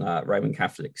on Roman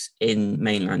Catholics in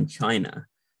mainland China.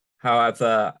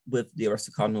 However, with the arrest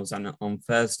of Cardinal Zen on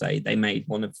Thursday, they made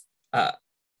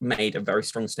a very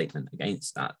strong statement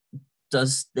against that.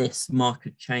 Does this mark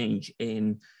a change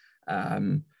in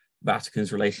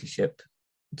Vatican's relationship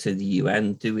to the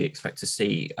UN? Do we expect to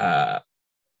see a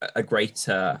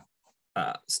greater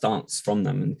stance from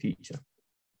them in the future?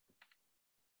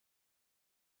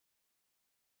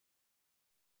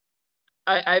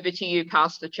 Over to you,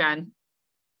 Pastor Chan.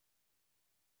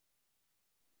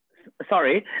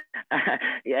 Sorry,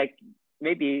 yeah,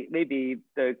 maybe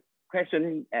the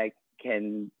question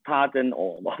can pardon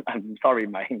or not. I'm sorry,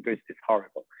 my English is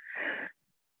horrible.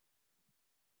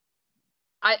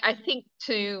 I think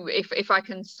too, if I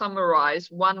can summarize,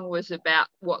 one was about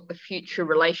what the future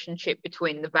relationship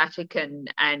between the Vatican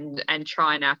and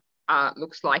China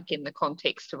looks like in the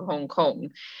context of Hong Kong.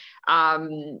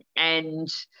 And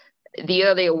the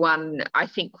earlier one, I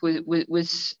think,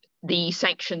 was the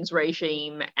sanctions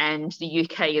regime and the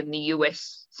UK and the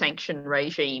US sanction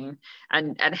regime,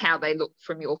 and how they look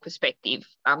from your perspective.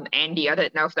 Andy, I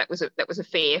don't know if that was a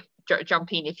fair,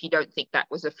 jump in if you don't think that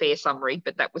was a fair summary,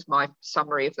 but that was my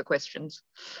summary of the questions.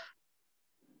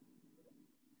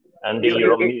 Andy,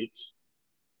 you're on mute.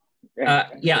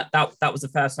 Yeah, that was a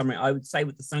fair summary. I would say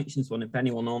with the sanctions one, if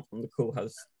anyone on the call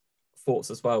has thoughts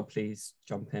as well, please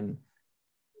jump in.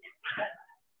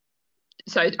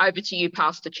 So over to you,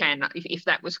 Pastor Chan, if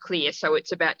that was clear. So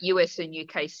it's about US and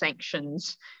UK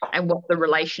sanctions and what the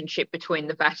relationship between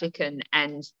the Vatican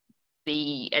and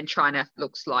China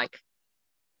looks like.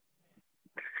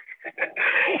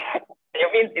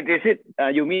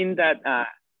 You mean that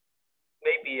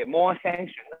maybe more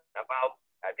sanctions about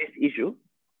this issue?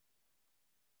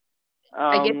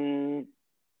 I guess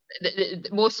the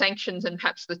more sanctions and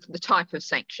perhaps the type of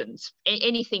sanctions.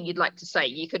 Anything you'd like to say.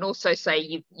 You can also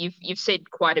say you've said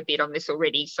quite a bit on this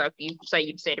already. So if you say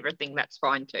you've said everything, that's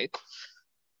fine too.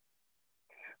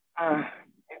 In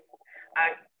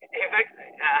fact,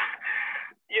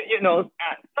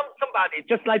 somebody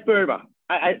just like Burma.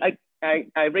 I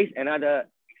raised another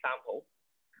example.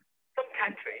 Some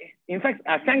country, in fact,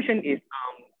 a sanction is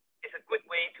a good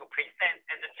way to present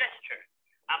as a gesture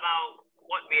about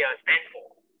what we stand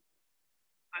for.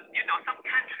 But some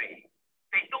country,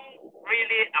 they don't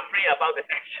really afraid about the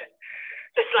sanction.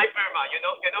 Just like Burma,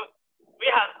 we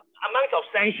have amounts of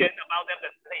sanctions about them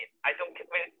that I don't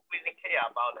really care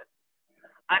about it.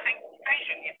 I think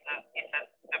sanction is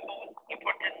the most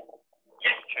important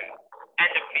gesture and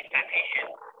the presentation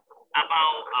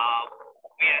about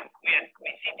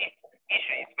we see this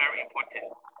issue is very important.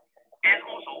 And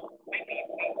also, we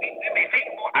may think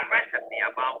more aggressively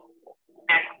about,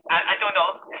 and I don't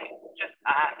know, just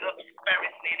very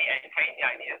silly and crazy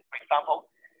ideas. For example,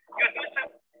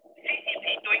 CCP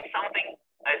doing something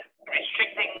as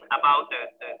restricting about the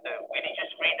religious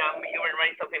freedom, human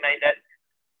rights, something like that.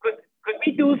 Could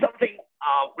we do something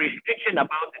restriction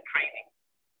about the trading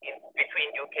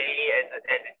between UK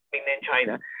and mainland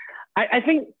China? I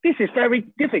think this is very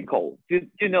difficult.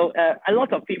 A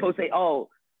lot of people say,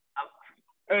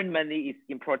 earn money is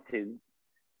important,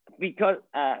 because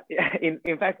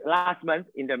in fact last month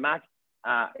in the March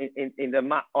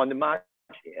on the March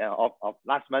of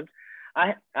last month,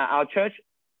 our church,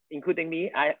 including me,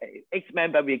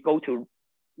 ex-member, we go to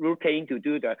Ukraine to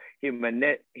do the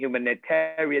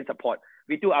humanitarian support.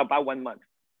 We do about 1 month.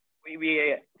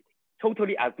 We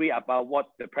totally agree about what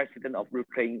the president of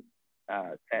Ukraine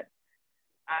said.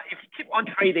 If you keep on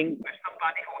trading with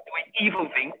somebody who is doing evil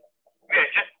things, we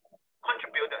are just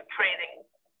contribute the trading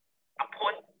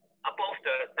above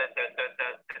the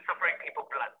suffering people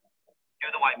blood.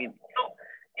 You know what I mean? So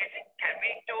can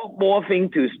we do more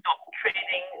things to stop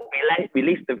trading,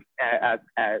 reduce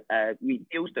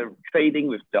the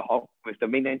trading with the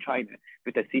mainland China,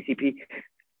 with the CCP?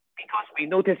 Because we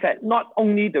notice that not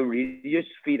only the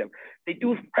religious freedom, they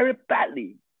do very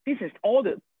badly. This is all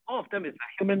of them is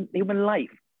a human life.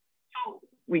 So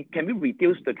can we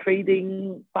reduce the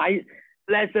trading, by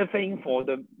lesser thing for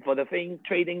the thing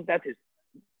trading that is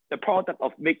the product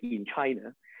of made in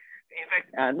China? In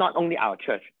fact, not only our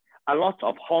church, a lot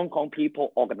of Hong Kong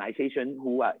people organizations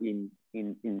who are in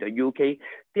the UK,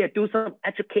 they do some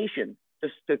education,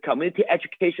 just the community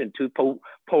education to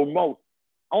promote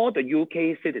all the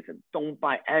UK citizens don't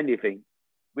buy anything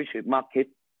which is market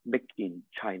made in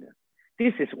China.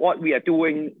 This is what we are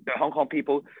doing, the Hong Kong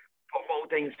people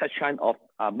promoting such kind of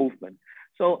movement.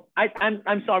 So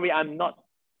I'm sorry, I'm not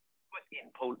good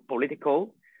in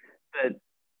political, but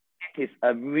it is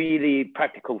a really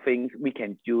practical thing we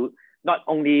can do. Not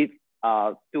only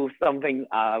do something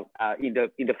in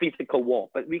the physical war,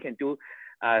 but we can do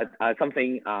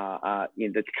something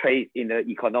in the trade, in the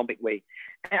economic way.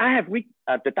 And I have read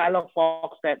the dialogue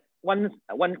box that one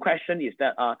question is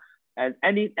that and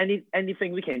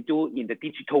anything we can do in the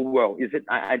digital world. Is it?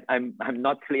 I'm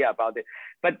not clear about it,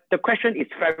 but the question is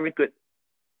very good.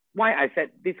 Why I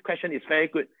said this question is very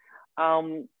good.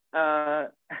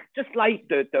 Just like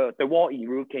the war in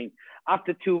Ukraine,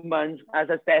 after 2 months, as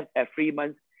I said, at 3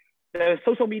 months, the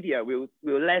social media will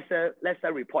lesser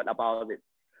report about it.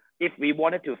 If we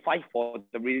wanted to fight for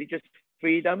the religious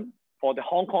freedom for the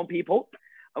Hong Kong people,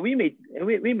 we may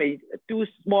do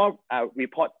small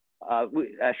report,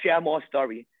 share more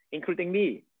story, including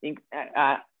me.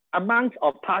 Amount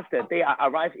of pastors, they are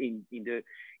arrived in the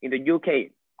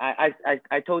UK.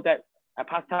 I told that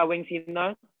Pastor Wing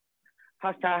Sina,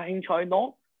 Pastor Hing Choi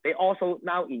No, they also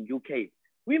now in UK.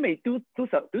 We may do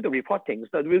the reporting,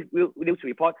 so we'll news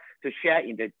report to share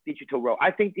in the digital world. I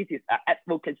think this is an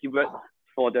advocacy work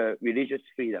for the religious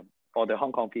freedom for the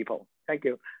Hong Kong people. Thank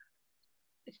you.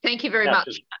 Thank you very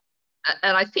much.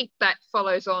 And I think that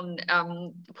follows on,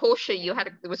 Portia,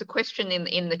 there was a question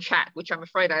in the chat, which I'm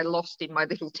afraid I lost in my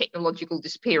little technological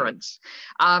disappearance.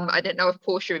 I don't know if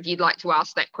Portia, if you'd like to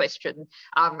ask that question.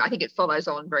 I think it follows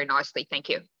on very nicely. Thank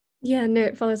you. Yeah, no,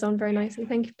 it follows on very nicely.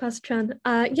 Thank you, Pastor Chan.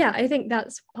 Yeah, I think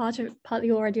that's partly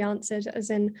already answered,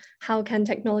 as in how can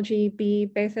technology be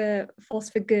both a force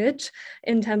for good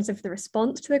in terms of the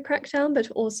response to the crackdown,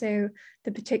 but also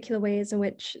the particular ways in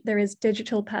which there is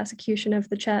digital persecution of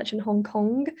the church in Hong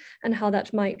Kong and how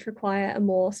that might require a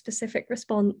more specific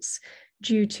response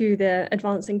due to the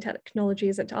advancing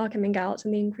technologies that are coming out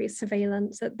and the increased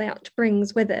surveillance that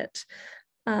brings with it.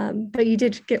 But you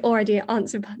did already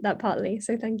answer that partly,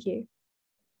 so thank you.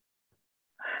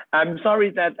 I'm sorry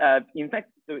that, in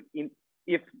fact,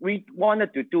 if we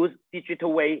wanted to do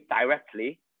digital way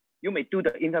directly, you may do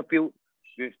the interview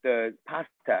with the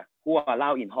pastor who are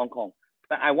allowed in Hong Kong.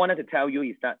 But I wanted to tell you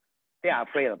is that they are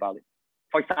afraid about it.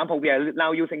 For example, we are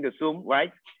now using the Zoom,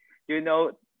 right? You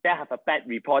know, they have a bad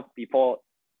report before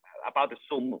about the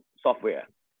Zoom software.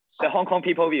 The Hong Kong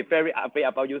people will be very afraid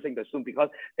about using the Zoom because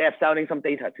they are selling some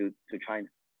data to China.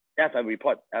 That's a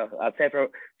report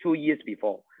 2 years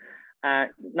before.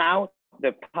 Now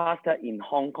the pastor in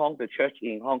Hong Kong, the church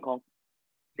in Hong Kong,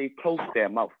 they close their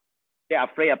mouth. They are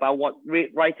afraid about what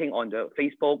writing on the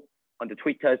Facebook, on the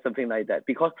Twitter, something like that,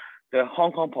 because the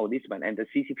Hong Kong policemen and the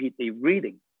CCP, they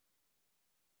reading.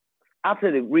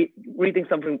 After they reading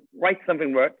something, write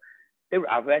something word, they will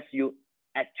arrest you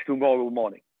at tomorrow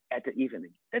morning, at the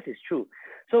evening. That is true.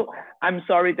 So I'm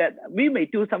sorry that we may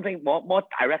do something more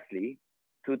directly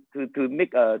to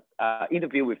make a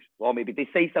interview with, or maybe they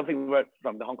say something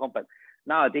from the Hong Kong, but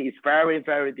nowadays it's very,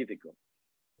 very difficult.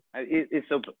 It's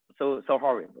so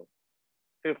horrible.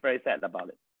 I feel very sad about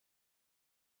it.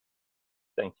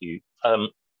 Thank you.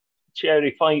 Chair,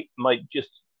 if I might just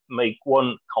make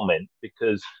one comment,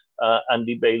 because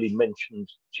Andy Bailey mentioned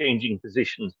changing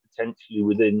positions potentially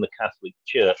within the Catholic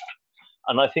Church.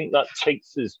 And I think that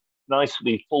takes us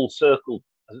nicely full circle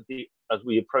as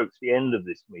we approach the end of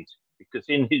this meeting, because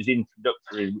in his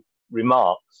introductory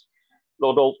remarks,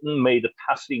 Lord Alton made a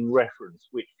passing reference,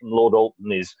 which from Lord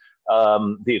Alton is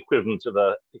the equivalent of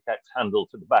a pickaxe handle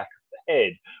to the back of the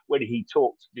head, when he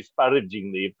talks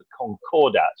disparagingly of the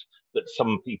concordat that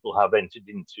some people have entered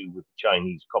into with the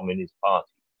Chinese Communist Party.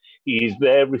 He is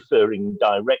there referring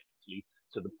directly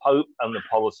to the Pope and the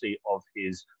policy of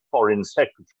his Foreign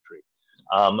Secretary.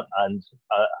 And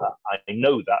I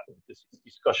know that because it's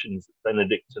discussions that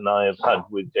Benedict and I have had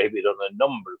with David on a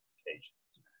number of occasions.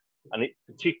 And it's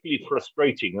particularly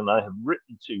frustrating, and I have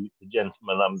written to the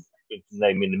gentleman I'm going to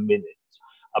name in a minute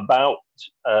about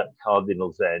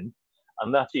Cardinal Zen,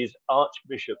 and that is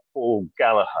Archbishop Paul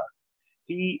Gallagher.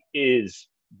 He is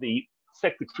the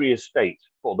Secretary of State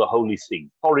for the Holy See,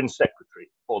 Foreign Secretary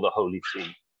for the Holy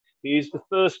See. He is the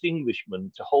first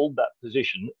Englishman to hold that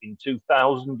position in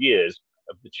 2,000 years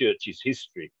of the Church's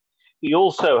history. He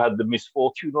also had the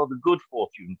misfortune or the good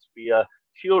fortune to be a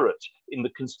curate in the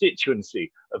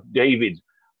constituency of David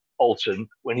Alton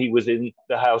when he was in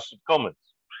the House of Commons.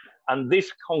 And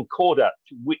this concordat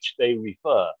to which they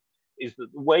refer is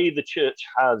that the way the Church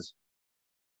has,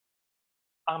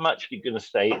 I'm actually going to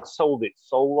say it sold its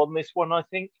soul on this one, I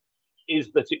think,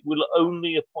 is that it will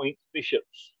only appoint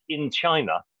bishops in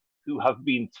China who have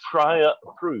been prior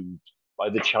approved by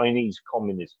the Chinese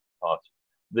Communist Party.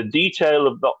 The detail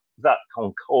of that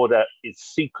concordat is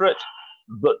secret,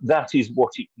 but that is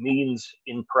what it means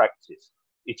in practice.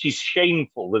 It is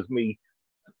shameful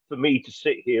for me to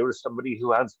sit here as somebody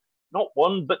who has not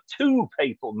one, but two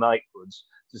papal knighthoods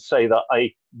to say that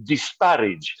I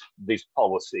disparage this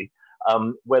policy,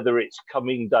 whether it's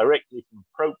coming directly from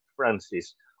Pope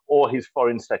Francis or his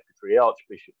Foreign Secretary,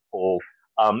 Archbishop Paul.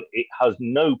 It has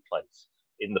no place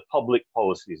in the public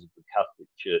policies of the Catholic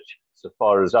Church, so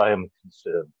far as I am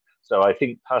concerned. So I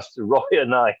think Pastor Roy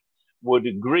and I would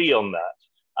agree on that.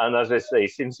 And as I say,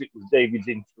 since it was David's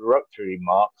introductory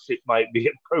remarks, it might be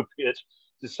appropriate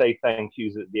to say thank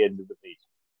yous at the end of the meeting.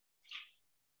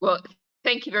 Well,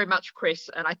 thank you very much, Chris.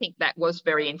 And I think that was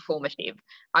very informative.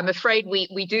 I'm afraid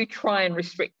we do try and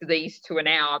restrict these to an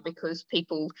hour because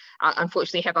people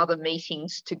unfortunately have other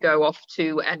meetings to go off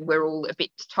to, and we're all a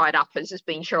bit tied up, as has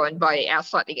been shown by our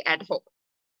slightly ad hoc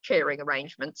sharing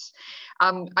arrangements.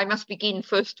 I must begin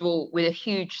first of all with a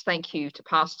huge thank you to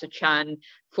Pastor Chan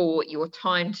for your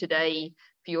time today,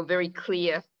 for your very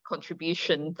clear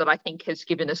contribution that I think has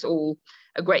given us all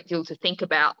a great deal to think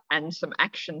about and some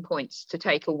action points to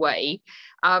take away.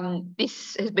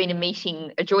 This has been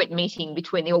a joint meeting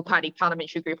between the All-Party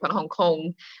Parliamentary Group on Hong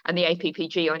Kong and the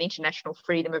APPG on international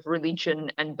freedom of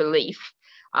religion and belief.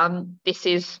 This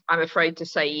is, I'm afraid to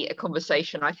say, a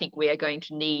conversation I think we are going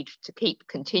to need to keep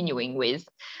continuing with,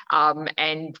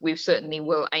 and we certainly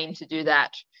will aim to do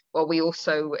that. While we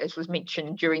also, as was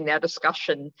mentioned during our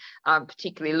discussion,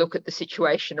 particularly look at the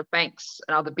situation of banks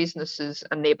and other businesses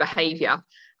and their behaviour.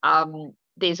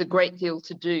 There's a great deal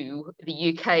to do. The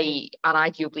UK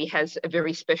unarguably has a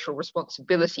very special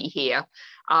responsibility here,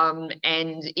 and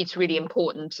it's really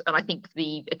important. And I think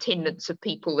the attendance of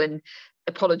people, and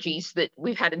apologies that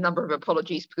we've had a number of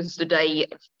apologies, because today,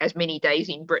 as many days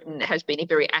in Britain, has been a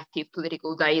very active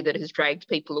political day that has dragged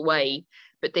people away.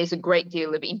 But there's a great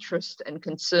deal of interest and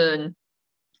concern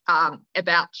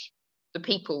about the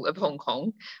people of Hong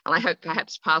Kong. And I hope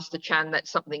perhaps, Pastor Chan,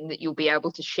 that's something that you'll be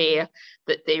able to share,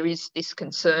 that there is this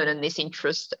concern and this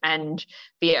interest, and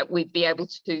we'd be able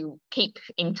to keep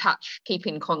in touch, keep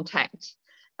in contact,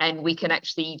 and we can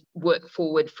actually work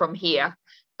forward from here.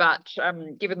 But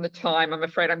given the time, I'm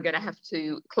afraid I'm going to have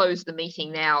to close the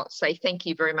meeting now. Say thank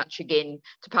you very much again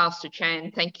to Pastor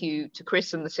Chan. Thank you to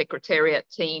Chris and the Secretariat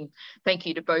team. Thank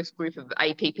you to both group of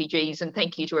APPGs, and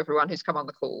thank you to everyone who's come on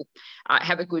the call.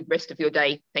 Have a good rest of your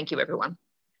day. Thank you, everyone.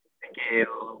 Thank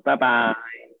you. Bye-bye.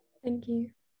 Thank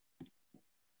you.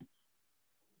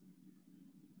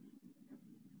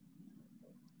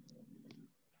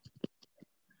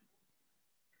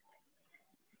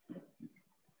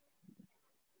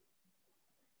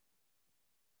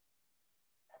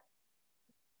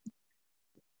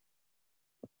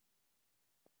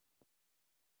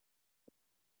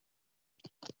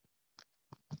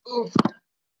 Ooh.